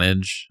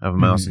advantage of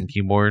mouse and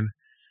keyboard.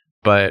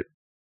 But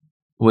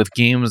with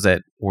games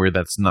where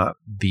that's not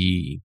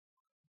the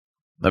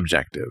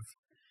objective,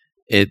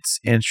 it's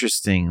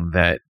interesting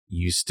that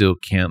you still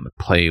can't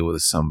play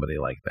with somebody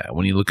like that.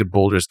 When you look at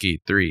Baldur's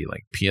Gate 3,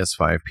 like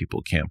PS5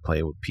 people can't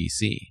play with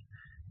PC.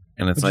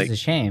 And it's Which is a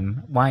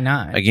shame. Why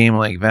not? A game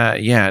like that,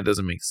 it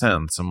doesn't make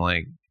sense. I'm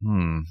like,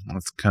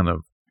 that's kind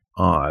of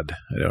odd.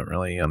 I don't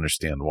really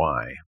understand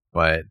why.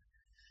 But,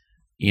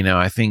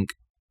 I think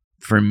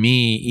for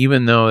me,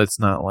 even though it's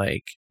not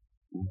like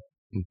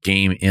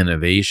game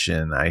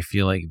innovation, I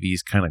feel like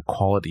these kind of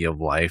quality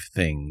of life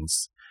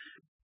things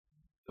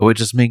would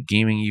just make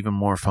gaming even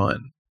more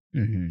fun.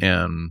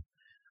 And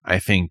I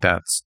think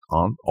that's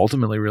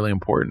ultimately really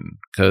important,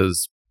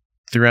 because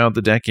throughout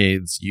the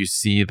decades, you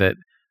see that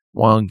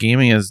while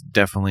gaming has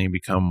definitely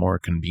become more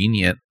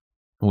convenient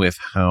with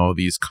how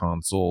these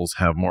consoles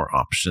have more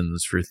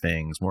options for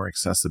things, more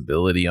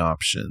accessibility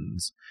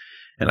options,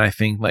 and I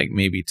think like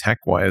maybe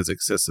tech-wise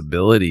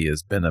accessibility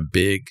has been a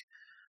big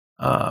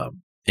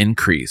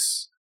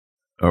increase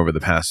over the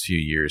past few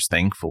years,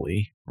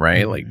 thankfully,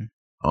 right? Like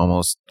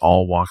almost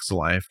all walks of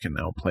life can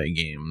now play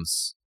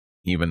games,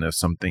 even if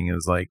something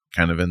is like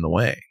kind of in the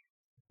way.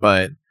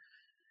 But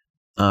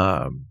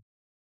something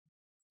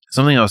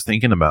I was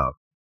thinking about,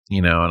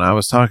 and I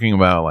was talking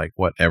about like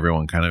what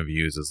everyone kind of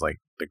views as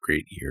like the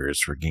great years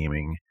for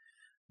gaming.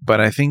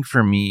 But I think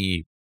for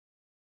me,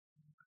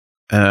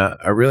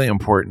 a really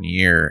important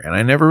year, and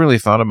I never really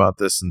thought about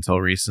this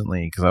until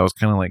recently because I was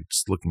kind of like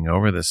just looking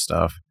over this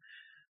stuff.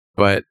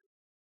 But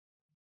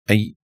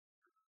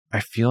I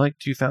feel like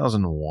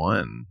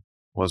 2001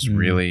 was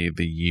really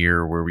the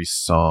year where we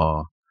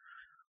saw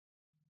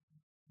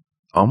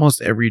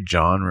almost every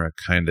genre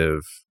kind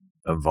of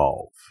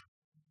evolve,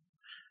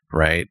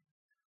 right?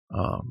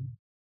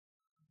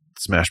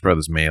 Smash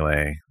Brothers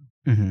Melee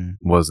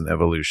was an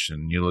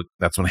evolution.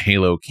 That's when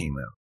Halo came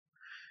out.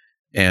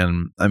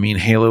 And I mean,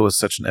 Halo was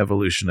such an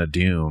evolution of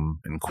Doom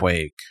and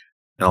Quake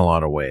in a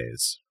lot of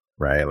ways,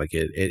 right? Like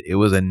it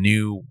was a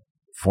new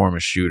form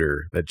of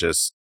shooter that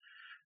just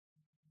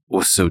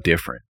was so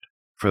different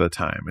for the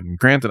time. And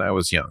granted, I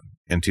was young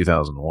in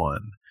 2001,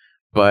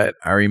 but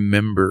I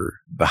remember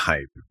the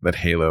hype that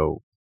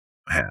Halo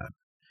had.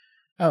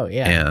 Oh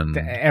yeah, and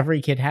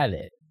every kid had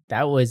it.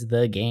 That was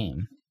the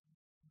game.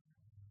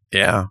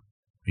 Yeah,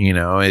 you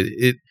know,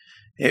 it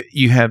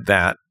you had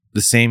that.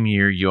 The same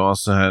year, you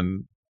also had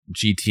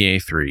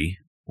GTA 3,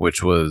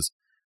 which was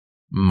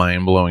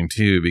mind-blowing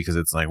too, because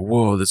it's like,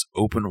 whoa, this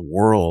open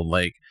world.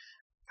 Like,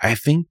 I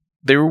think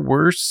there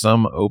were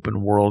some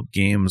open world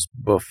games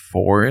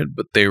before it,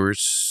 but they were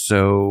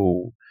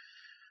so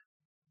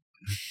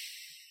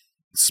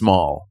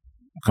small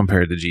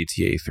compared to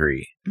GTA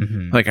 3.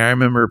 Like, I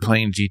remember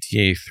playing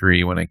GTA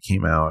 3 when it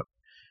came out,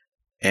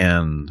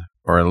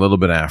 or a little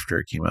bit after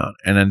it came out,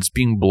 and then just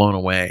being blown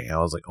away. I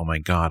was like, oh my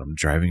God, I'm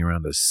driving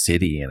around a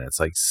city and it's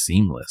like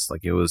seamless.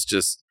 Like, it was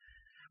just,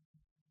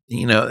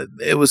 you know,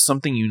 it was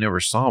something you never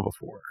saw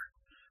before.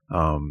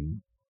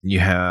 You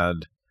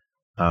had,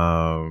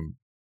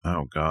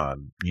 oh God,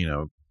 you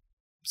know,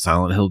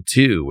 Silent Hill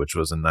 2, which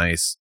was a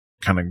nice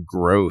kind of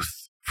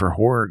growth for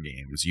horror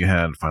games. You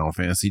had Final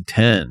Fantasy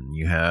X,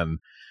 you had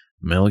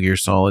Metal Gear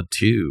Solid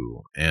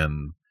 2,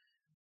 and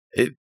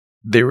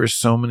there were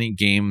so many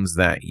games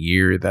that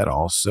year that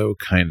also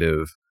kind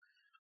of,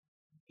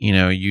 you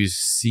know, you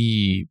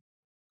see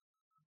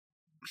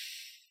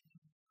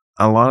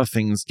a lot of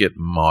things get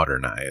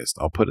modernized.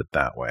 I'll put it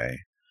that way.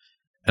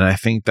 And I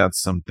think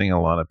that's something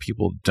a lot of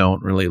people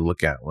don't really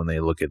look at when they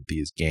look at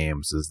these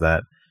games, is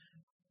that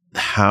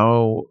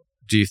how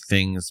do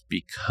things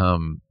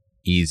become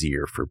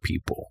easier for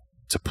people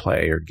to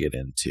play or get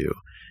into?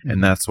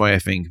 And that's why I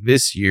think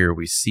this year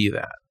we see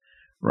that,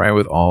 right?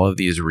 With all of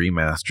these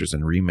remasters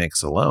and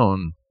remakes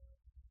alone,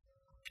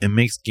 it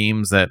makes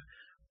games that,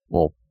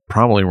 well,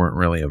 probably weren't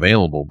really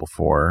available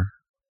before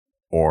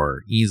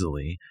or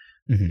easily,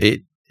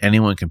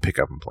 anyone can pick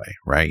up and play,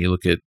 right? You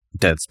look at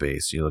Dead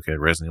Space, you look at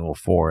Resident Evil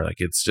 4, like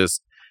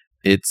it's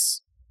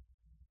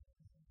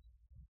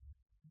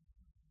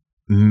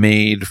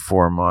made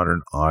for a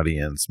modern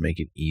audience, make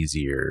it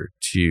easier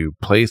to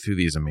play through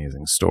these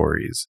amazing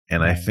stories.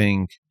 And I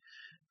think,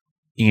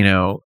 you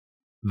know,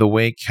 the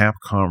way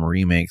Capcom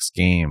remakes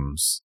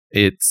games,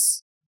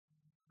 that's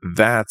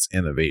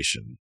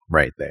innovation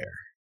right there.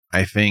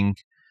 I think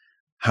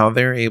how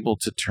they're able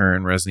to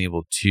turn Resident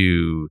Evil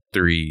 2,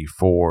 3,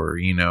 4,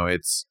 you know,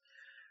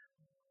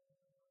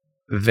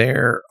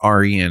 their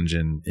RE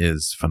engine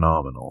is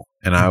phenomenal.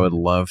 And I would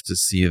love to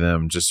see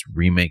them just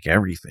remake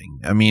everything.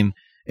 I mean,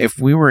 if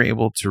we were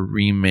able to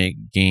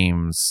remake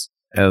games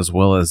as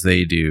well as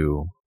they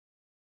do,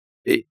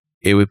 it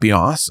would be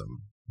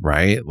awesome,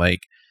 right?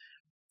 Like,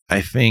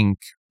 I think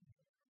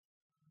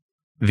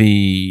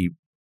the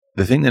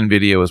thing that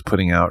NVIDIA was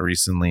putting out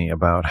recently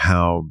about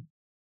how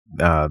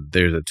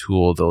there's a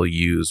tool they'll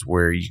use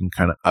where you can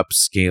kind of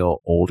upscale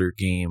older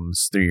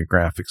games through your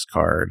graphics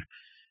card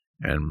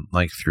and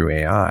like through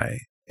AI.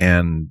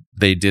 And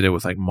they did it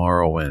with like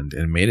Morrowind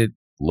and made it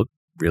look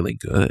really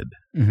good.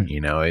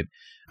 You know,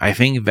 I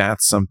think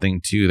that's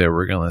something too that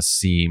we're going to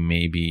see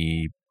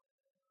maybe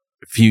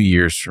a few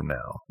years from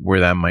now, where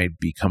that might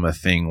become a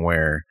thing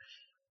where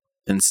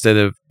instead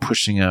of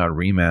pushing out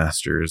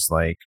remasters,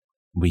 like,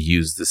 we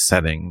use the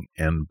setting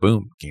and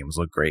boom, games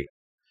look great.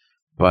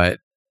 But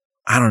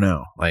I don't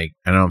know, like,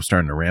 I know I'm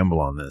starting to ramble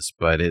on this,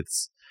 but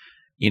it's,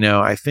 you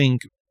know, I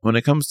think when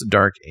it comes to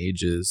Dark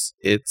Ages,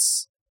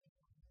 it's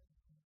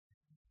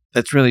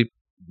really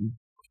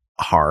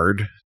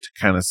hard to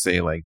kind of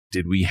say, like,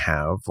 did we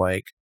have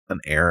like an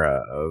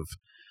era of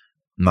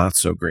not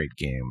so great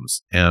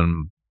games?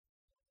 And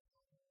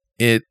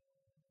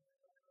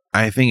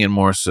I think it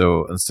more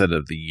so, instead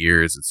of the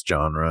years, it's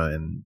genre,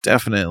 and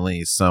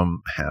definitely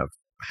some have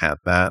had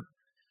that,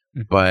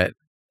 but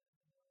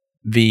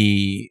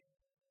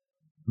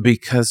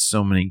because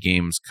so many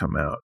games come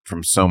out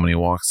from so many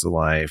walks of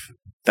life,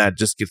 that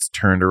just gets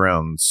turned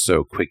around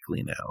so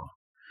quickly now.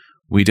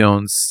 We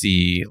don't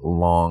see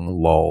long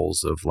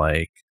lulls of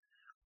like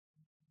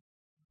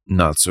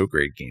not so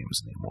great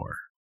games anymore,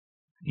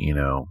 you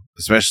know,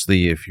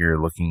 especially if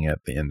you're looking at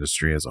the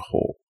industry as a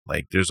whole.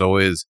 Like, there's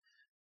always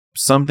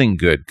something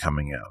good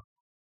coming out,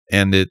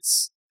 and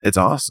it's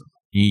awesome.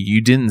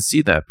 You didn't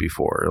see that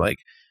before. Like,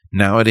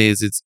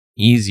 nowadays it's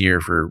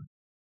easier for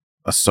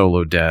a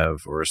solo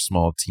dev or a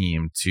small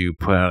team to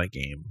put out a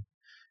game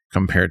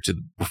compared to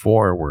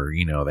before, where,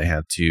 you know, they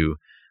had to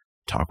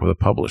talk with a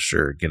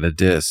publisher, get a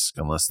disc,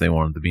 unless they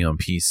wanted to be on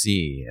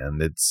PC.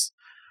 And it's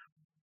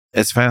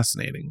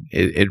fascinating.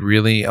 It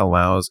really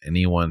allows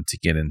anyone to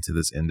get into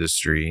this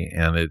industry,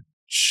 and it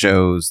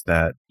shows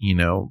that, you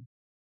know,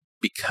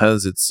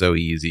 because it's so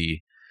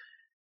easy,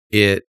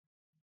 it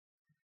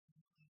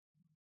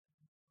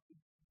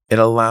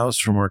allows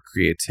for more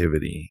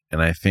creativity.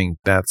 And I think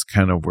that's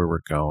kind of where we're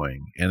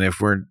going. And if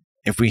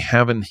we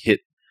haven't hit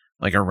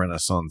like a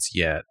renaissance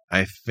yet,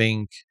 I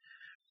think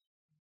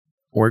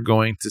we're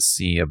going to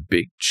see a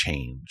big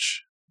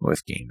change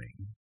with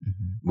gaming,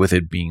 with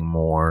it being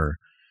more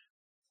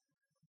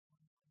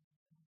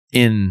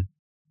in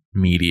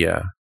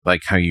media,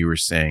 like how you were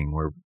saying,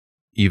 where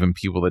even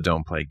people that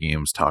don't play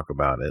games talk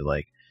about it.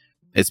 Like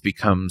it's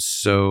become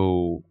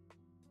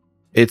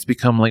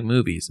like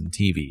movies and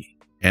TV.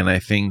 And I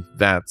think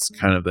that's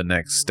kind of the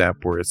next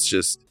step where it's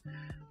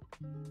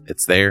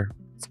there.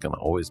 It's going to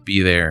always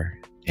be there.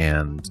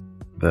 And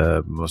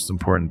the most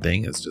important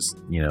thing is just,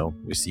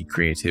 we see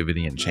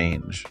creativity and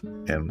change.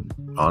 And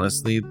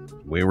honestly,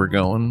 the way we're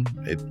going,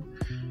 it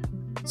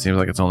seems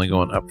like it's only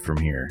going up from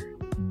here.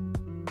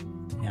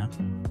 Yeah.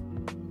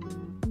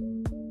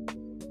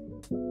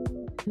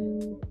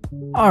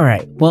 All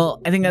right.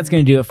 Well, I think that's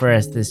going to do it for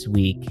us this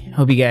week.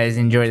 Hope you guys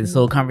enjoyed this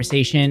little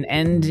conversation,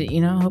 and,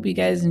 hope you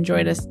guys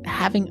enjoyed us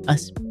having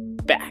us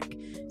back.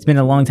 It's been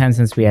a long time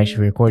since we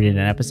actually recorded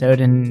an episode,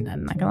 and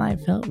I'm not gonna lie,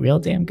 it felt real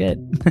damn good.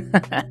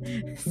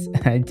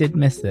 I did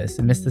miss this.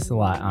 I missed this a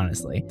lot,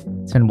 honestly.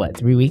 It's been,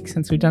 3 weeks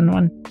since we've done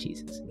one?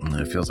 Jesus.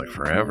 It feels like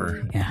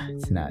forever. Yeah,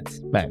 it's nuts.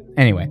 But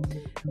anyway,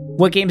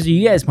 what games are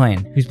you guys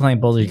playing? Who's playing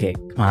Baldur's Gate?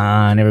 Come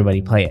on,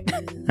 everybody, play it.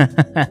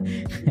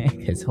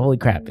 Because holy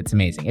crap, it's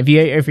amazing. If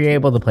you're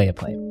able to play it,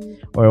 play it.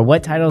 Or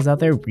what titles out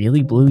there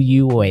really blew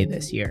you away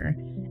this year?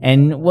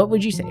 And what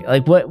would you say?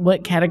 Like,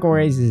 what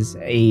categorizes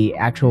a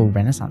actual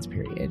Renaissance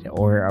period?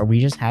 Or are we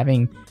just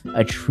having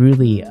a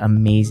truly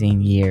amazing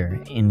year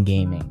in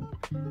gaming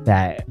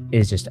that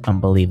is just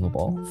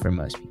unbelievable for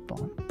most people?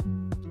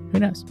 Who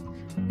knows?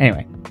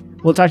 Anyway,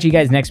 we'll talk to you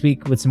guys next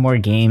week with some more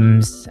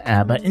games.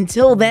 But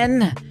until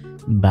then,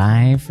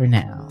 bye for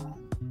now.